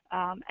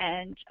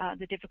 and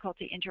the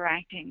difficulty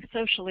interacting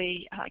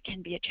socially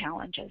can be a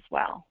challenge as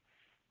well.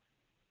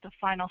 The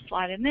final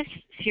slide in this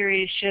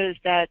series shows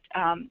that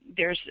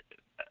there's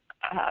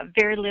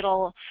very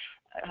little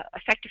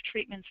effective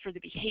treatments for the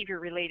behavior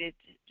related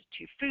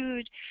to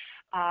food.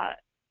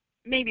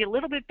 Maybe a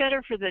little bit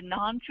better for the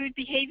non-food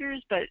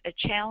behaviors, but a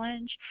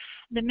challenge.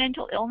 The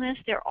mental illness,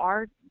 there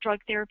are drug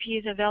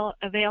therapies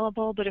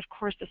available, but of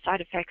course the side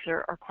effects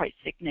are quite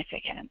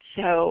significant.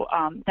 So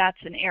that's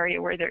an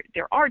area where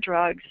there are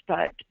drugs,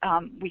 but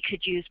we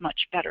could use much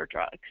better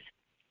drugs.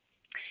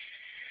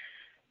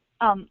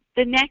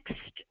 The next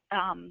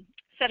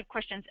set of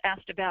questions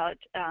asked about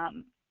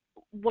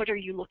what are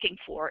you looking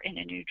for in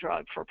a new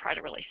drug for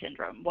Prader-Willi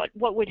syndrome?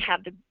 What would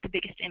have the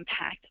biggest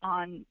impact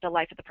on the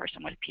life of the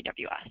person with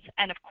PWS?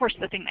 And of course,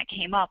 the thing that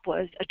came up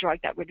was a drug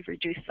that would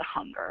reduce the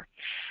hunger.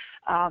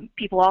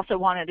 People also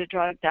wanted a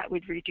drug that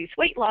would reduce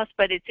weight loss,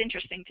 but it's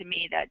interesting to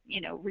me that,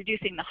 you know,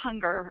 reducing the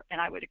hunger, and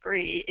I would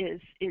agree,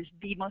 is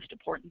the most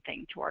important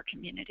thing to our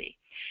community.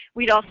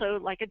 We'd also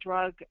like a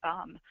drug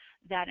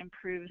that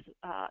improves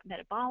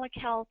metabolic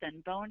health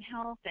and bone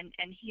health, and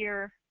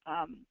here,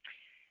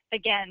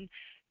 again,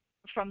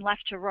 from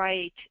left to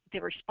right,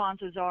 the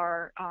responses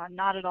are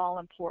not at all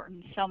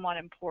important, somewhat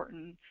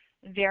important,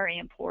 very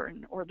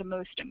important, or the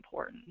most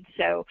important.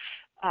 So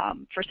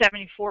for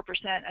 74%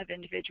 of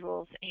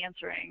individuals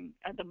answering,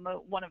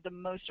 one of the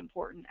most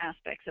important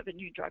aspects of a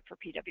new drug for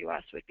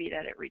PWS would be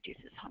that it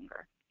reduces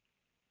hunger.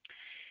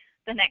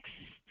 The next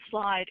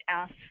slide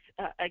asks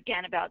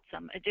again about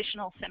some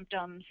additional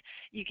symptoms.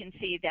 You can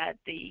see that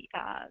the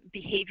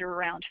behavior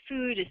around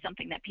food is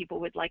something that people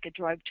would like a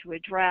drug to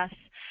address.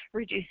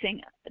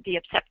 Reducing the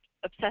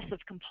obsessive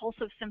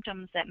compulsive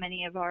symptoms that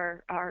many of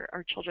our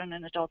children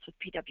and adults with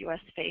PWS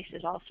face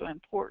is also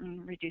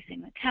important. Reducing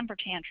the temper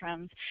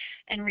tantrums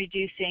and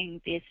reducing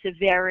the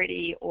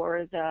severity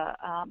or the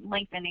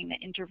lengthening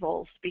the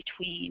intervals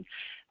between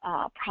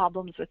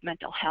problems with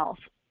mental health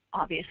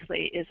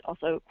obviously is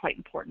also quite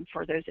important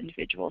for those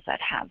individuals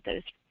that have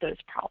those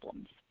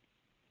problems.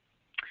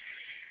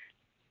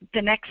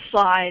 The next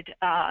slide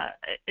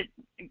it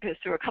goes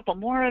through a couple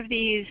more of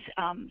these.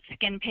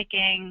 Skin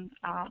picking,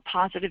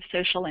 positive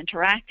social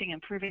interacting,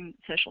 improving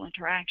social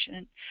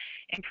interaction,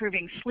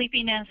 improving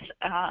sleepiness,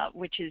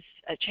 which is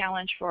a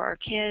challenge for our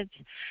kids,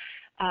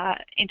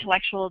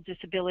 intellectual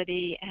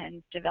disability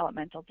and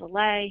developmental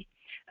delay.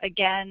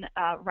 Again,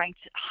 ranked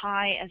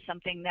high as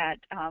something that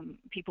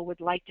people would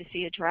like to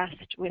see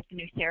addressed with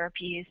new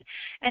therapies,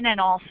 and then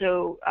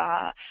also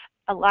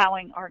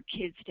allowing our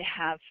kids to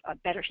have a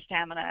better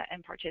stamina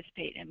and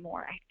participate in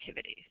more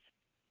activities.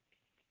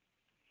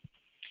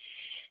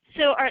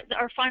 So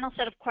our final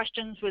set of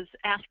questions was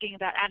asking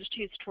about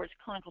attitudes towards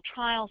clinical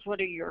trials. What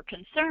are your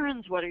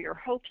concerns? What are your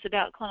hopes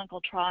about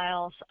clinical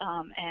trials?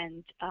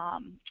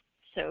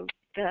 So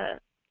the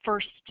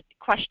first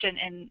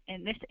question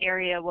in this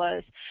area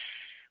was,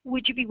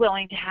 would you be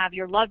willing to have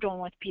your loved one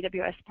with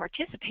PWS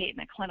participate in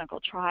a clinical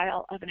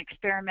trial of an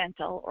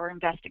experimental or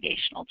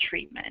investigational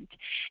treatment?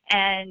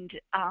 And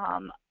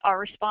our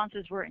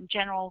responses were in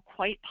general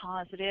quite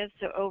positive.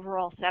 So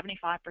overall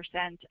 75%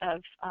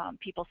 of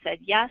people said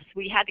yes.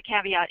 We had the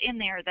caveat in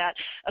there that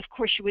of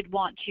course you would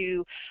want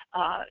to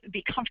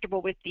be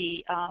comfortable with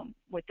the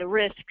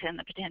risks and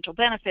the potential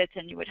benefits,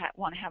 and you would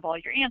want to have all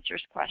your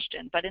answers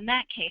questioned. But in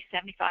that case,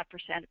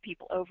 75% of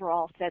people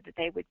overall said that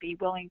they would be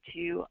willing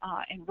to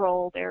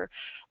enroll their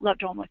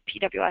loved one with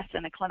PWS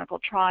in a clinical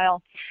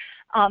trial.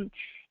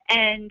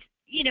 And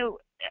you know,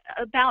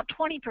 about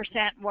 20%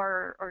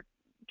 were, or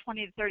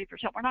 20 to 30%,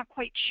 we're not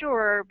quite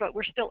sure, but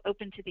we're still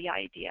open to the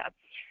idea.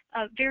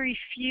 Very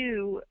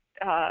few,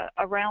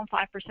 around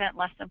 5%,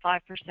 less than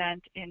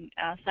 5% in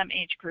some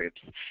age groups,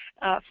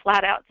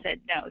 flat out said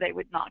no, they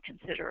would not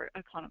consider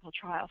a clinical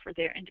trial for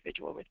their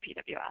individual with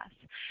PWS.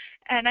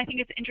 And I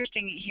think it's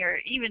interesting here,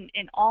 even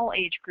in all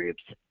age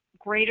groups,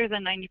 greater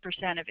than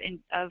 90%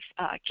 of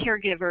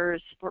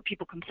caregivers or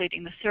people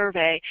completing the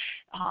survey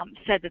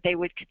said that they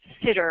would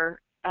consider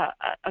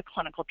a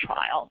clinical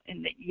trial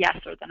in the yes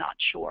or the not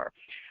sure.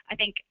 I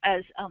think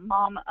as a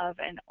mom of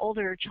an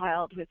older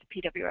child with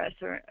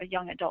PWS or a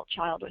young adult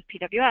child with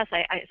PWS,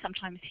 I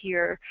sometimes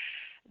hear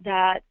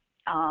that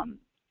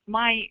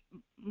my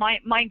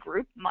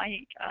group, my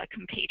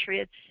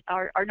compatriots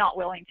are not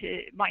willing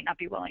to, might not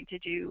be willing to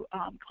do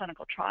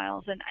clinical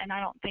trials, and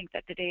I don't think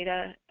that the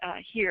data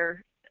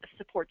here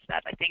supports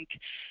that. I think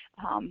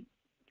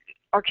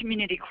our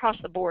community across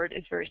the board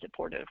is very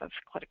supportive of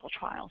clinical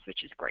trials,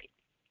 which is great.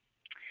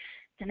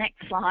 The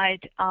next slide,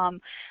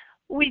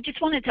 we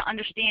just wanted to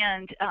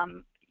understand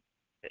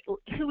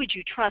who would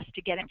you trust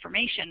to get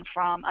information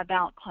from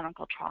about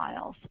clinical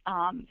trials.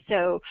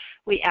 So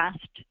we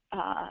asked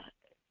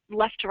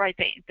left to right,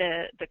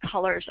 the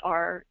colors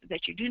are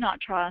that you do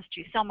not trust,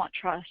 you somewhat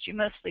trust, you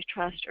mostly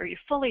trust, or you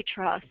fully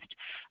trust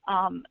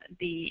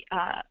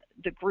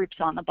the groups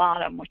on the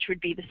bottom, which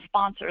would be the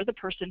sponsor, the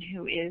person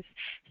who is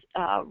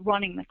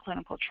running the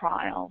clinical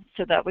trial.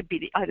 So that would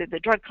be either the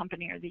drug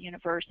company or the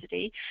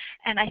university.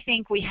 And I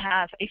think we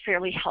have a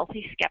fairly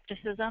healthy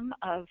skepticism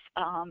of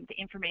the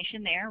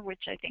information there,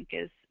 which I think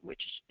is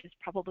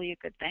probably a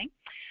good thing.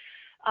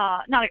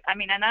 I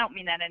mean, and I don't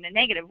mean that in a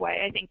negative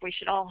way. I think we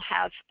should all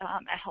have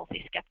a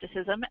healthy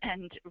skepticism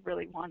and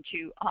really want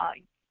to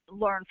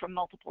learn from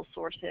multiple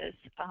sources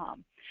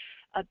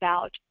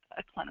about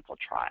a clinical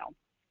trial.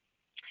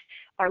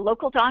 Our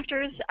local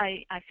doctors,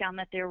 I found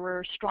that there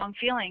were strong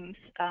feelings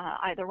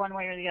either one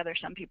way or the other.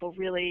 Some people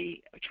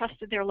really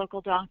trusted their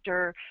local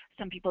doctor.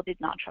 Some people did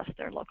not trust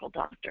their local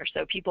doctor.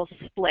 So people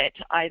split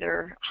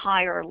either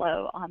high or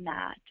low on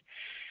that.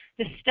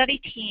 The study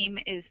team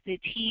is the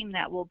team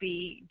that will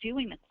be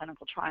doing the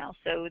clinical trial.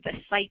 So the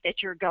site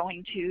that you're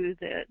going to,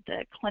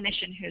 the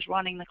clinician who's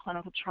running the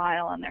clinical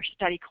trial and their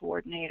study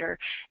coordinator,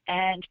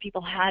 and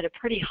people had a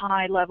pretty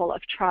high level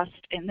of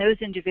trust in those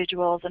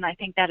individuals, and I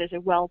think that is a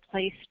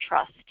well-placed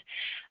trust.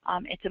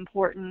 It's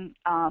important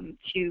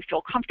to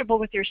feel comfortable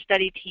with your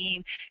study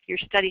team. Your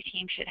study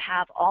team should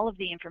have all of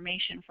the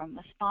information from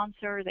the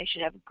sponsor. They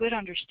should have a good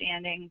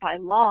understanding. By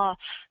law,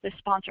 the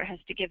sponsor has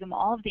to give them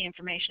all of the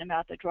information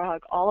about the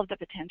drug, all of the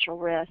potential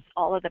risks,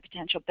 all of the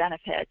potential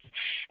benefits,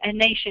 and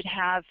they should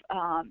have,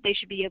 they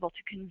should be able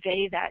to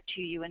convey that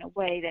to you in a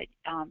way that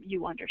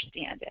you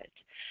understand it.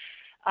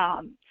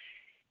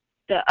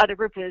 The other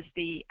group is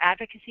the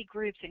advocacy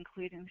groups,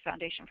 including the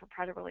Foundation for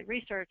Prader-Willi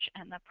Research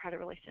and the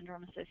Prader-Willi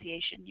Syndrome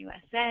Association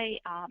USA.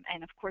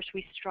 And of course,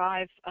 we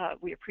strive,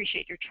 we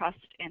appreciate your trust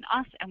in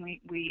us, and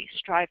we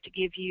strive to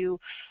give you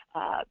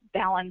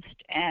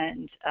balanced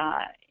and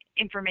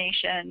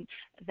information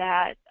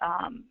that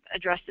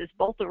addresses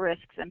both the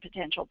risks and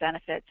potential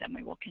benefits, and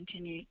we will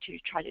continue to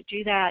try to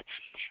do that.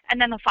 And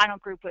then the final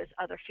group was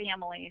other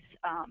families,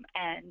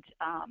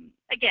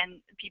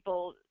 again,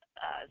 people.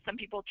 Some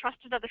people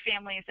trusted other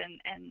families,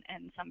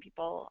 and some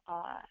people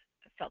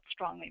felt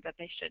strongly that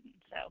they shouldn't.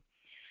 So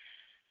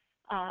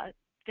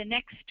the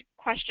next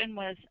question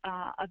was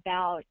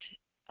about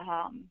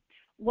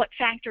what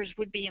factors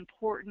would be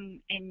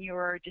important in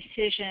your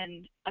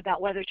decision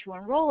about whether to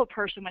enroll a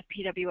person with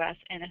PWS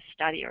in a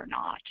study or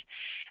not.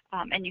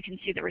 And you can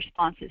see the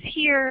responses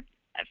here.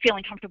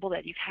 Feeling comfortable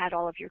that you've had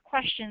all of your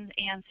questions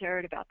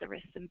answered about the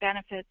risks and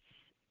benefits.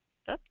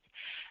 Oops.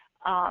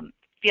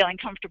 Feeling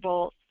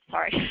comfortable,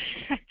 sorry,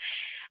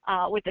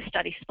 with the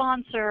study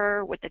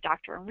sponsor, with the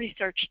doctor and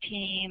research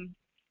team,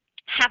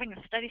 having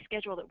a study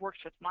schedule that works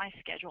with my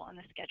schedule and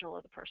the schedule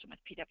of the person with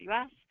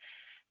PWS,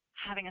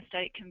 having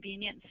a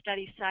convenient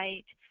study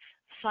site,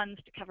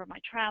 funds to cover my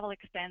travel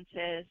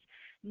expenses,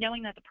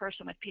 knowing that the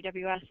person with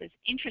PWS is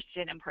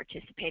interested in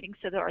participating,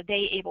 so that are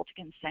they able to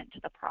consent to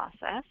the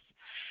process,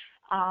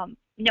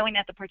 knowing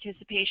that the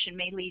participation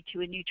may lead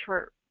to a new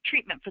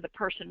treatment for the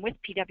person with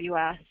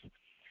PWS,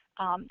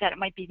 that it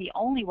might be the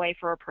only way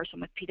for a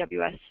person with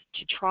PWS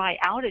to try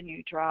out a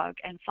new drug,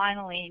 and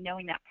finally,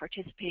 knowing that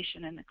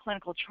participation in the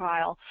clinical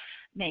trial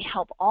may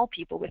help all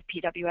people with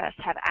PWS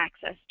have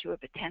access to a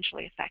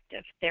potentially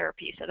effective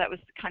therapy. So that was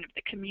kind of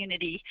the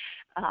community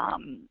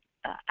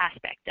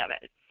aspect of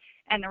it.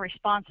 And the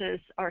responses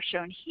are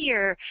shown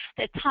here.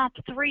 The top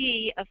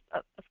three, of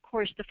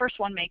course, the first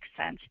one makes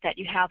sense, that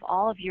you have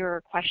all of your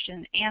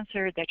questions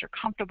answered, that you're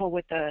comfortable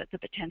with the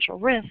potential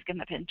risk and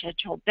the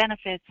potential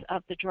benefits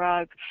of the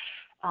drug.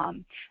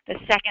 The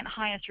second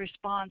highest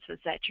response was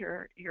that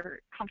you're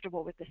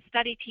comfortable with the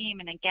study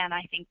team, and again,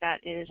 I think that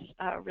is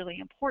really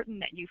important,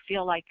 that you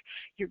feel like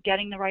you're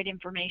getting the right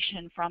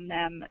information from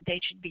them.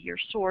 They should be your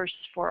source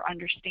for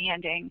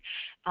understanding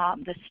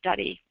the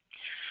study.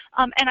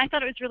 And I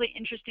thought it was really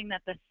interesting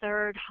that the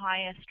third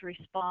highest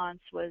response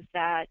was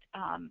that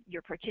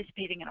you're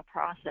participating in a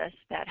process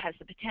that has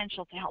the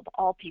potential to help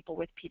all people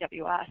with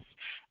PWS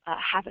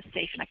have a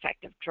safe and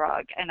effective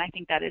drug. And I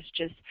think that is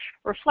just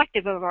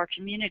reflective of our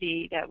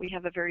community, that we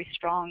have a very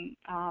strong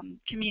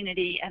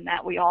community, and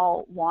that we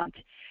all want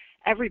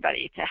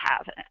everybody to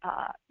have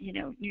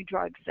new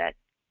drugs that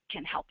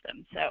can help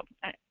them. So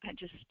I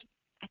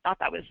thought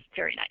that was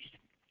very nice.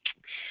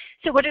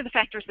 So what are the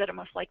factors that are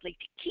most likely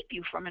to keep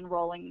you from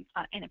enrolling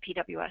in a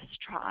PWS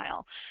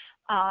trial?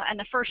 And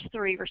the first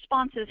three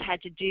responses had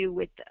to do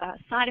with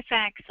side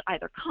effects,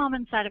 either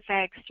common side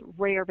effects,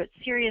 rare but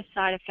serious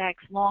side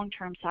effects,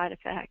 long-term side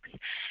effects.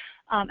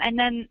 And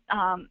then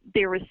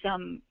there was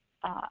some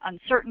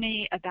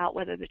uncertainty about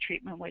whether the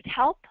treatment would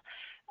help,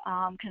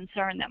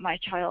 concern that my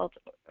child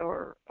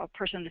or a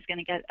person is going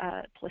to get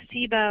a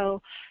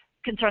placebo,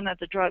 concern that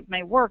the drug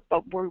may work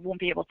but we won't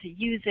be able to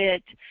use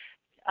it,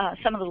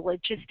 some of the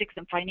logistics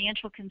and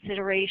financial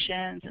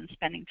considerations and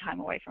spending time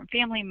away from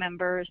family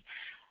members,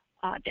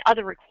 the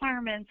other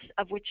requirements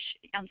of which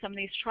on some of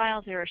these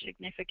trials there are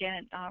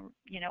significant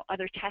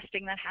other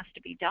testing that has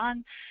to be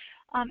done,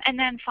 and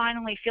then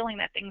finally feeling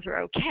that things are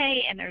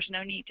okay and there's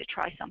no need to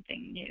try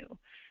something new.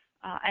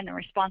 And the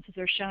responses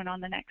are shown on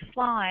the next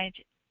slide.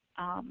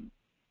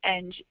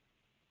 And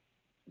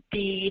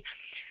the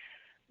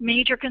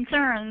major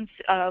concerns,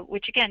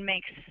 which again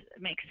makes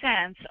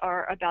sense,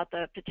 are about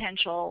the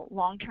potential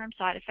long-term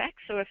side effects.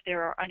 So if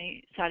there are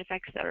any side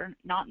effects that are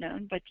not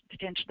known but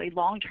potentially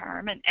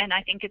long-term, and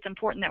I think it's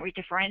important that we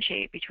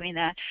differentiate between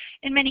that.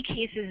 In many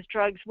cases,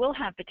 drugs will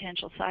have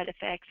potential side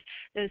effects.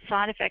 Those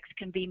side effects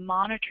can be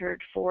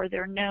monitored for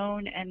their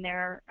known and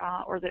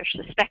or they're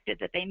suspected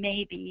that they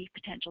may be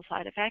potential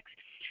side effects.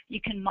 You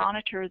can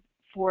monitor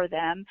for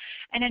them,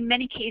 and in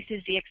many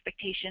cases the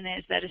expectation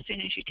is that as soon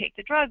as you take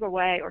the drug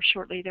away or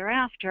shortly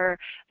thereafter,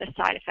 the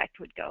side effect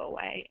would go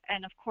away.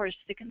 And of course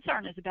the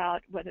concern is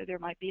about whether there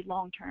might be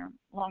longer-term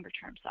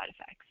side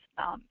effects.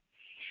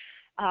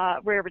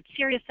 Rare but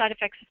serious side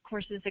effects, of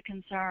course, is a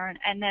concern,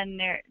 and then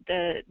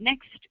the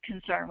next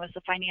concern was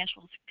the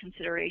financial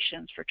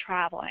considerations for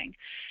traveling.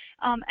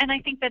 And I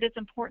think that it's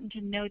important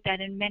to note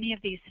that in many of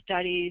these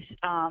studies,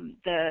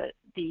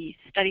 the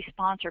study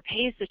sponsor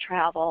pays the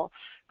travel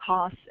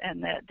costs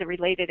and the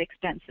related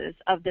expenses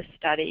of the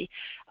study.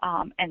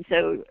 And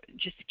so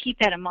just keep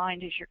that in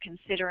mind as you're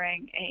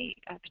considering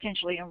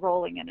potentially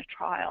enrolling in a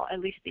trial. At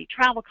least the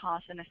travel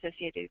costs and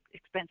associated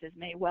expenses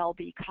may well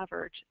be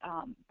covered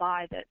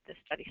by the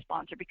study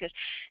sponsor, because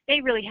they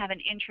really have an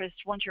interest,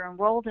 once you're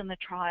enrolled in the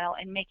trial,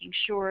 in making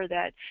sure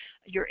that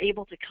you're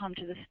able to come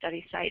to the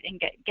study site and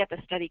get the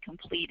study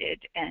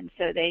completed. And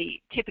so they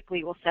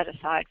typically will set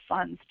aside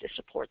funds to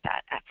support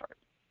that effort.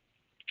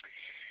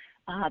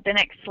 The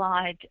next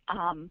slide,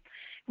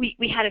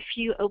 we had a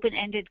few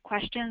open-ended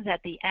questions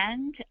at the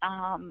end,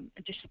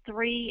 just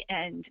 3,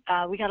 and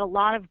we got a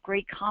lot of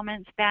great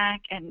comments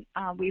back, and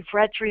we've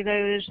read through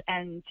those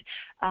and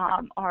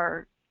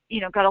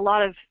got a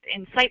lot of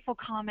insightful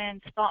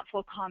comments,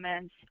 thoughtful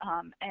comments,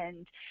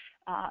 and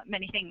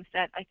many things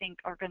that I think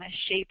are going to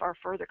shape our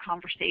further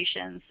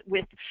conversations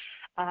with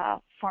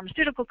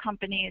pharmaceutical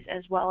companies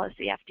as well as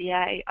the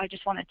FDA. I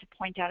just wanted to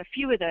point out a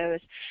few of those.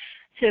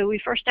 So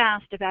we first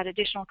asked about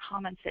additional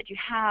comments that you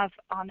have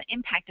on the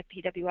impact of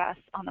PWS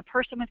on the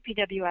person with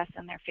PWS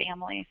and their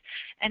families.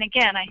 And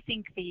again, I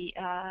think the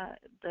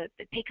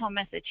take-home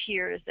message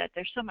here is that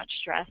there's so much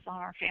stress on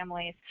our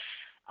families.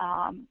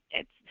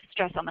 It's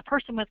stress on the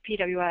person with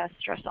PWS,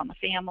 stress on the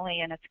family,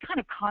 and it's kind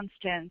of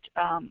constant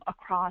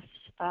across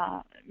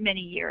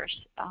many years.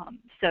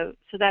 So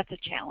that's a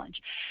challenge.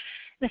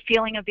 The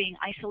feeling of being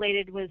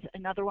isolated was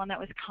another one that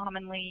was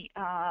commonly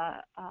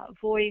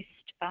voiced.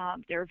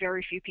 There are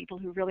very few people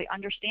who really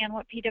understand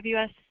what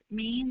PWS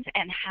means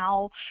and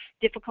how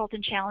difficult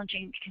and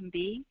challenging it can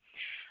be.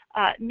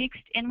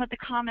 Mixed in with the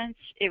comments,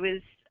 it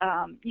was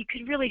you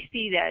could really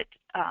see that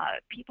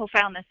people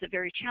found this a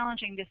very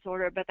challenging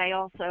disorder, but they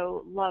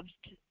also loved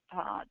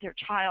their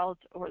child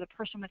or the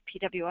person with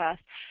PWS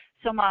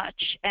so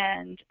much,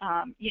 and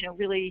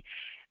really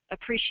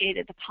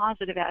appreciated the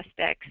positive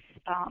aspects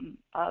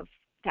of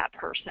that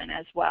person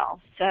as well.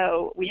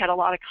 So we had a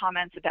lot of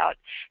comments about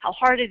how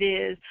hard it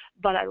is,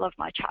 but I love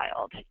my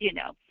child,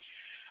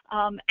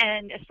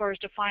 And as far as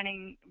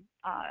defining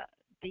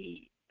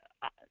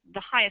the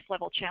highest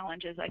level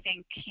challenges, I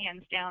think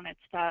hands down it's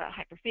the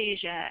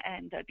hyperphagia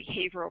and the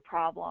behavioral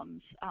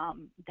problems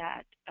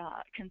that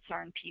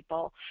concern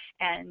people,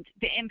 and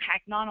the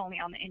impact not only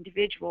on the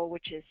individual,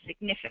 which is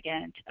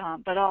significant,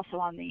 but also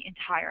on the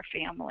entire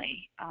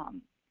family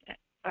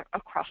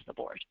across the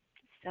board.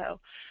 So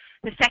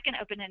the second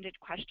open-ended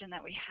question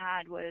that we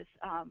had was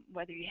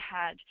whether you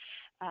had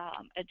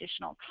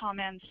additional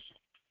comments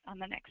on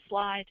the next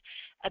slide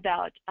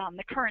about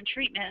the current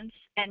treatments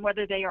and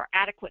whether they are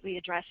adequately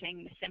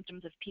addressing the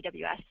symptoms of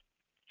PWS.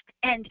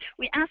 And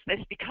we asked this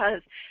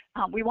because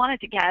we wanted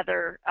to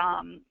gather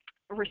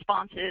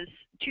responses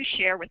to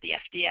share with the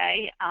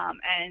FDA,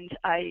 and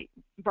I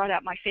brought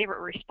out my favorite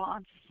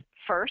response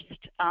first.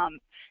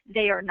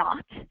 They are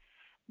not,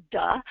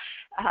 duh.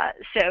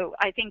 So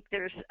I think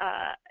there's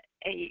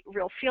a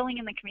real feeling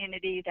in the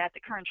community that the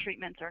current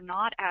treatments are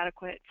not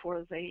adequate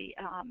for the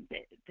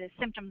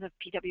symptoms of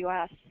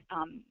PWS,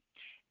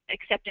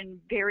 except in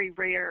very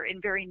rare,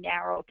 in very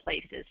narrow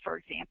places, for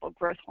example,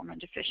 growth hormone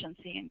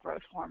deficiency and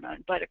growth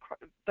hormone.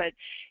 But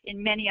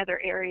in many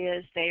other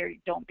areas, they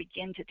don't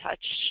begin to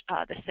touch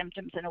the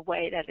symptoms in a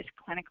way that is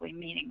clinically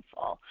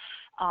meaningful.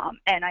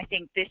 And I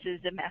think this is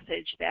a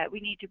message that we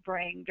need to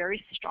bring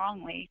very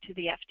strongly to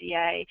the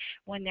FDA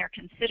when they're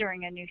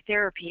considering a new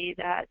therapy,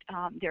 that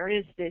there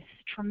is this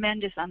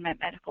tremendous unmet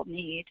medical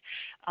need.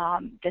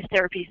 The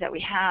therapies that we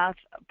have,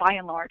 by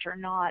and large, are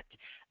not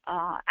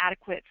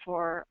adequate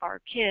for our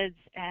kids,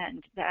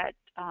 and that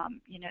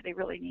you know, they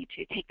really need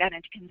to take that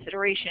into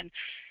consideration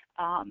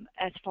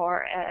as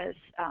far as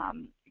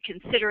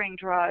considering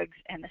drugs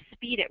and the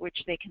speed at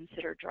which they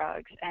consider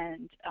drugs,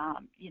 and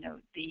you know,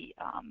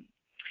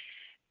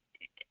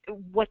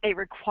 what they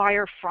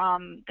require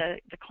from the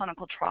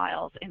clinical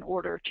trials in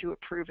order to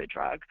approve a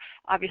drug.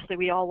 Obviously,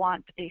 we all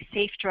want a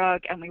safe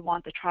drug, and we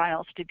want the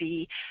trials to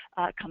be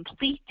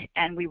complete,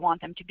 and we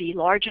want them to be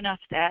large enough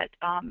that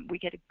we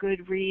get a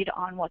good read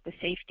on what the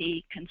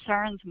safety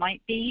concerns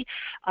might be,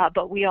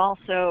 but we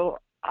also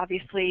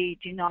obviously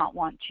do not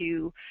want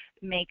to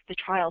make the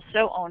trial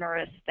so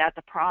onerous that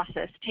the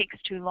process takes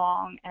too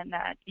long, and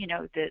that, you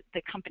know,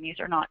 the companies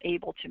are not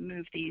able to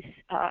move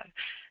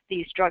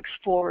these drugs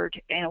forward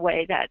in a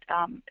way that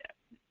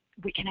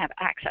we can have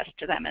access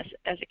to them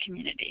as a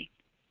community.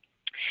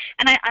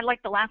 And I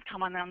like the last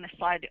comment on this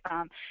slide,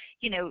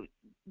 you know,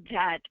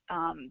 that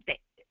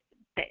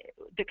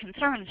the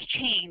concerns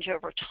change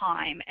over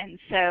time, and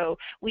so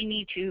we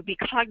need to be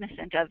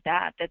cognizant of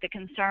that the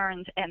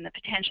concerns and the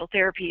potential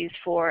therapies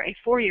for a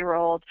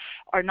 4-year-old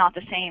are not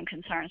the same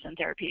concerns and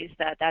therapies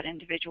that that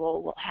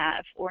individual will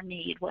have or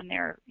need when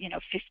they're, you know,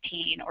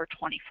 15 or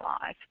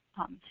 25.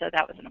 So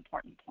that was an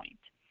important point.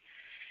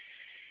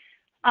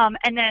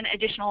 And then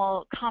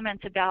additional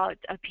comments about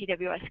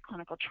PWS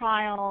clinical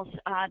trials.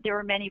 There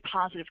were many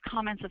positive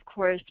comments, of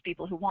course,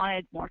 people who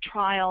wanted more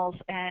trials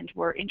and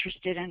were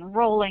interested in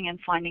enrolling and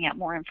finding out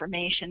more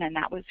information, and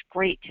that was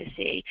great to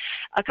see.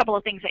 A couple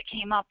of things that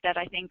came up that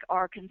I think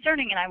are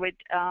concerning, and I would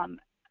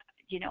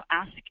you know,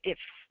 ask if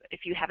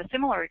you have a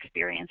similar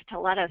experience to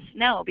let us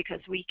know, because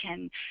we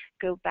can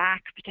go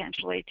back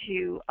potentially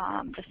to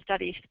the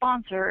study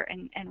sponsor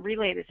and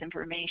relay this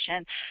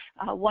information.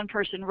 One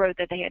person wrote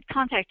that they had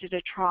contacted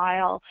a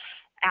trial,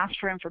 asked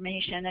for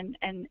information,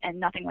 and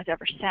nothing was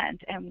ever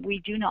sent. And we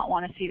do not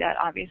want to see that,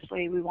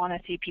 obviously. We want to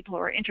see people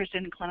who are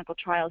interested in clinical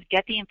trials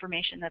get the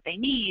information that they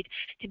need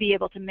to be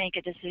able to make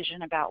a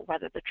decision about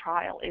whether the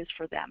trial is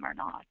for them or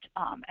not.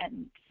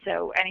 And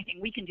so anything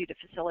we can do to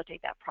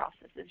facilitate that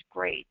process is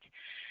great.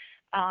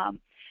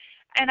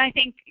 And I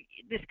think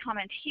this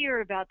comment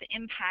here about the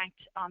impact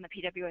on the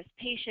PWS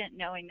patient,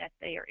 knowing that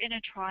they are in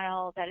a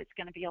trial, that it's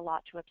going to be a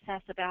lot to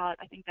obsess about,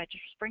 I think that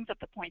just brings up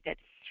the point that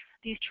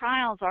these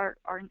trials are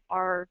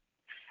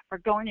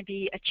going to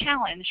be a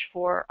challenge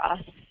for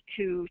us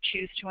who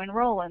choose to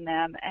enroll in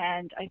them.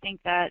 And I think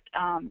that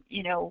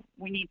you know,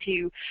 we need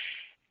to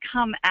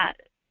come at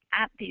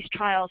these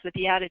trials with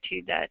the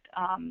attitude that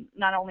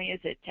not only is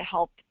it to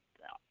help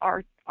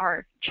our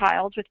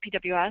child with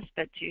PWS,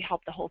 but to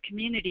help the whole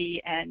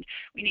community, and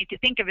we need to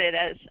think of it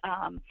as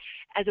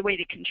a way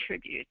to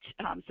contribute.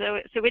 So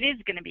it is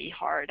going to be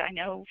hard. I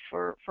know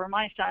for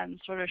my son,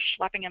 sort of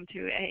schlepping him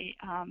to a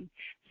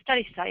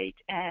study site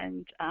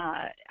and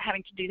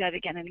having to do that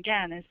again and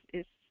again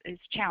is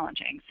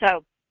challenging.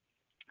 So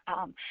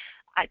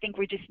I think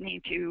we just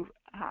need to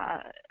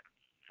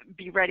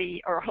be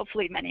ready, or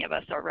hopefully many of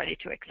us are ready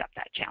to accept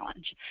that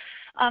challenge.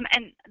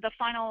 And the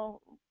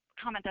final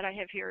comment that I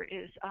have here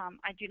is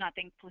I do not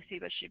think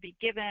placebo should be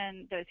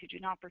given. Those who do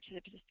not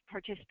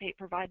participate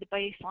provide the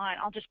baseline.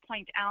 I'll just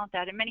point out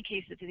that in many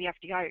cases the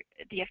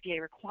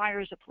FDA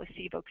requires a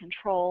placebo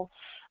control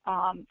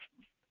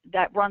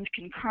that runs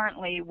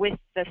concurrently with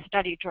the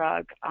study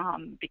drug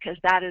because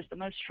that is the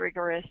most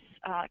rigorous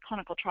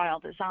clinical trial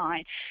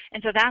design.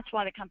 And so that's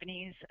why the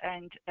companies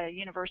and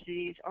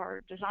universities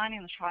are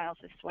designing the trials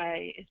this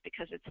way, is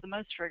because it's the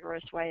most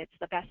rigorous way, it's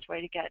the best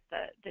way to get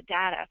the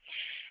data.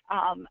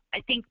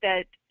 I think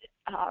that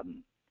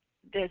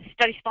the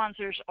study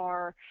sponsors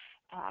are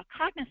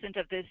cognizant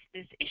of this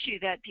issue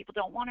that people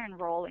don't want to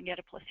enroll and get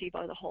a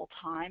placebo the whole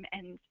time,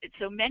 and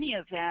so many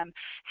of them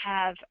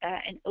have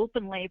an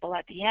open label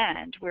at the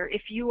end, where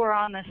if you are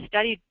on the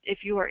study, if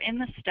you are in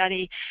the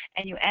study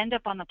and you end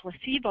up on the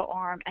placebo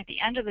arm, at the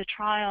end of the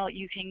trial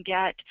you can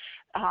get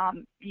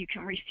you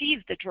can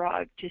receive the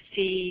drug to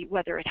see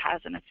whether it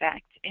has an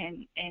effect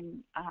in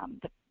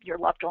your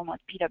loved one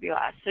with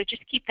PWS. So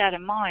just keep that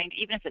in mind.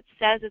 Even if it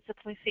says it's a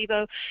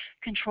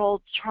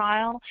placebo-controlled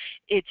trial,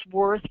 it's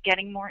worth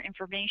getting more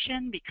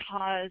information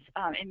because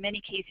in many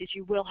cases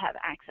you will have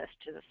access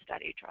to the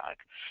study drug.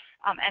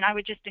 And I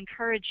would just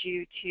encourage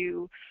you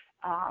to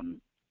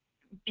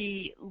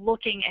be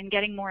looking and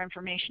getting more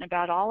information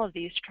about all of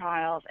these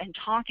trials and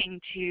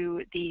talking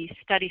to the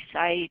study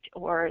site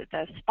or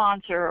the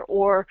sponsor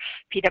or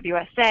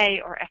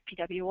PWSA or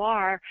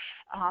FPWR,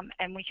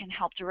 and we can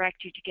help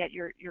direct you to get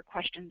your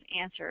questions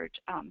answered.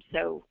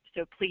 So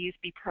please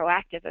be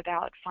proactive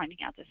about finding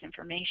out this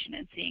information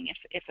and seeing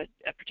if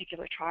a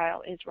particular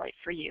trial is right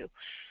for you.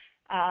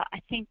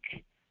 I think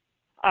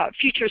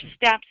future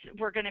steps,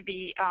 we're going to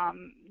be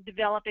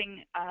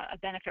developing a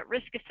benefit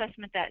risk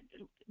assessment that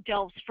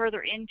delves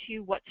further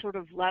into what sort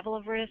of level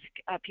of risk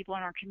people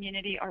in our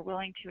community are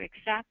willing to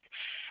accept.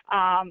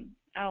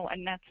 Oh,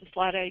 and that's the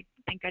slide I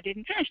think I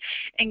didn't finish.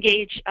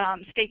 Engage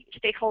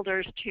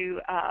stakeholders to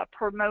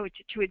promote,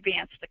 to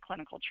advance the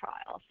clinical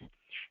trials.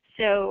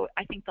 So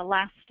I think the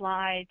last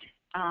slide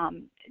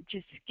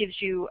just gives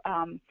you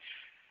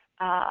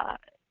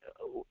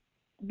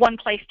one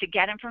place to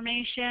get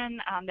information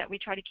that we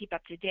try to keep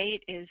up to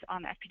date is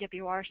on the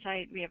FPWR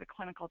site. We have a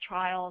clinical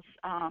trials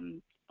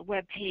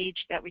web page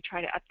that we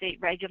try to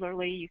update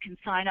regularly. You can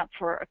sign up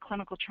for a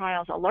clinical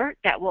trials alert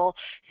that will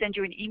send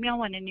you an email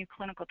when a new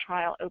clinical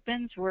trial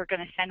opens. We're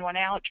going to send one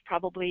out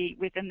probably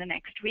within the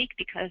next week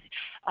because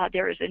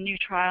there is a new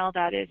trial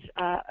that is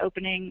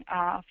opening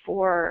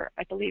for,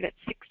 I believe it's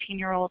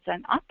 16-year-olds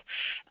and up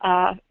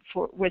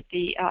with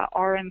the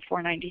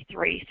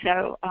RM493.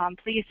 So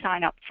please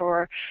sign up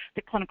for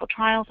the clinical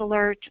trials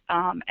alert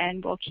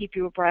and we'll keep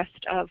you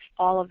abreast of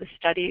all of the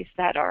studies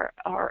that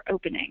are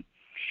opening.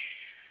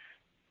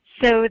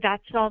 So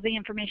that's all the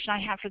information I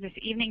have for this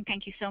evening.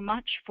 Thank you so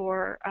much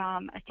for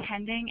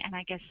attending, and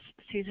I guess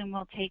Susan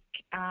will take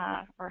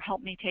or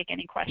help me take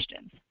any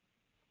questions.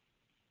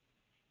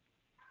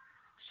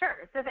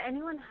 Sure. So if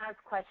anyone has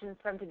questions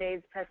from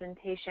today's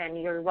presentation,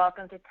 you're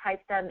welcome to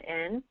type them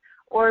in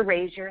or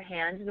raise your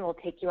hand, and we'll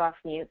take you off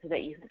mute so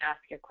that you can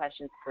ask your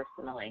questions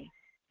personally.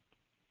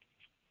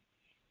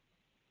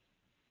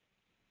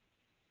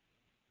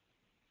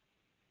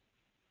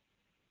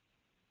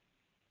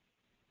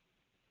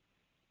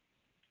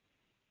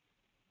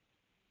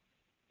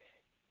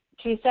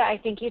 Theresa, I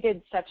think you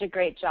did such a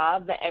great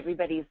job that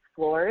everybody's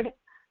floored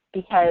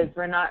because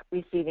we're not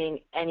receiving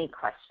any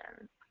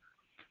questions.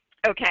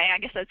 Okay, I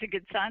guess that's a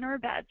good sign or a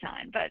bad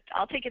sign, but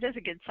I'll take it as a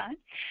good sign.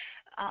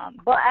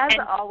 Well, as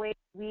always,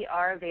 we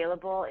are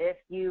available if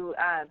you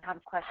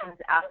have questions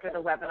after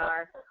the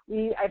webinar.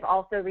 I've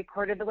also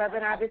recorded the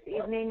webinar this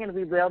evening, and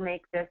we will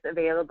make this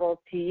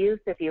available to you.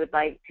 So if you would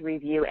like to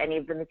review any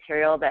of the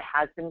material that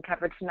has been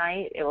covered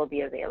tonight, it will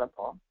be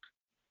available.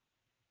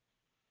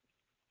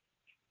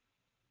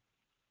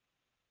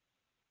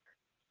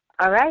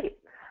 All right.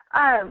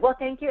 Well,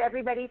 thank you,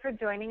 everybody, for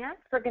joining us.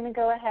 We're going to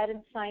go ahead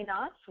and sign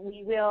off.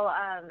 We will,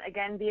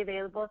 again, be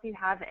available if you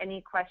have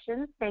any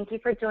questions. Thank you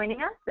for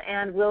joining us,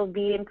 and we'll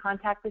be in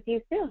contact with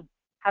you soon.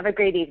 Have a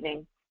great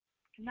evening.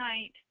 Good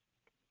night.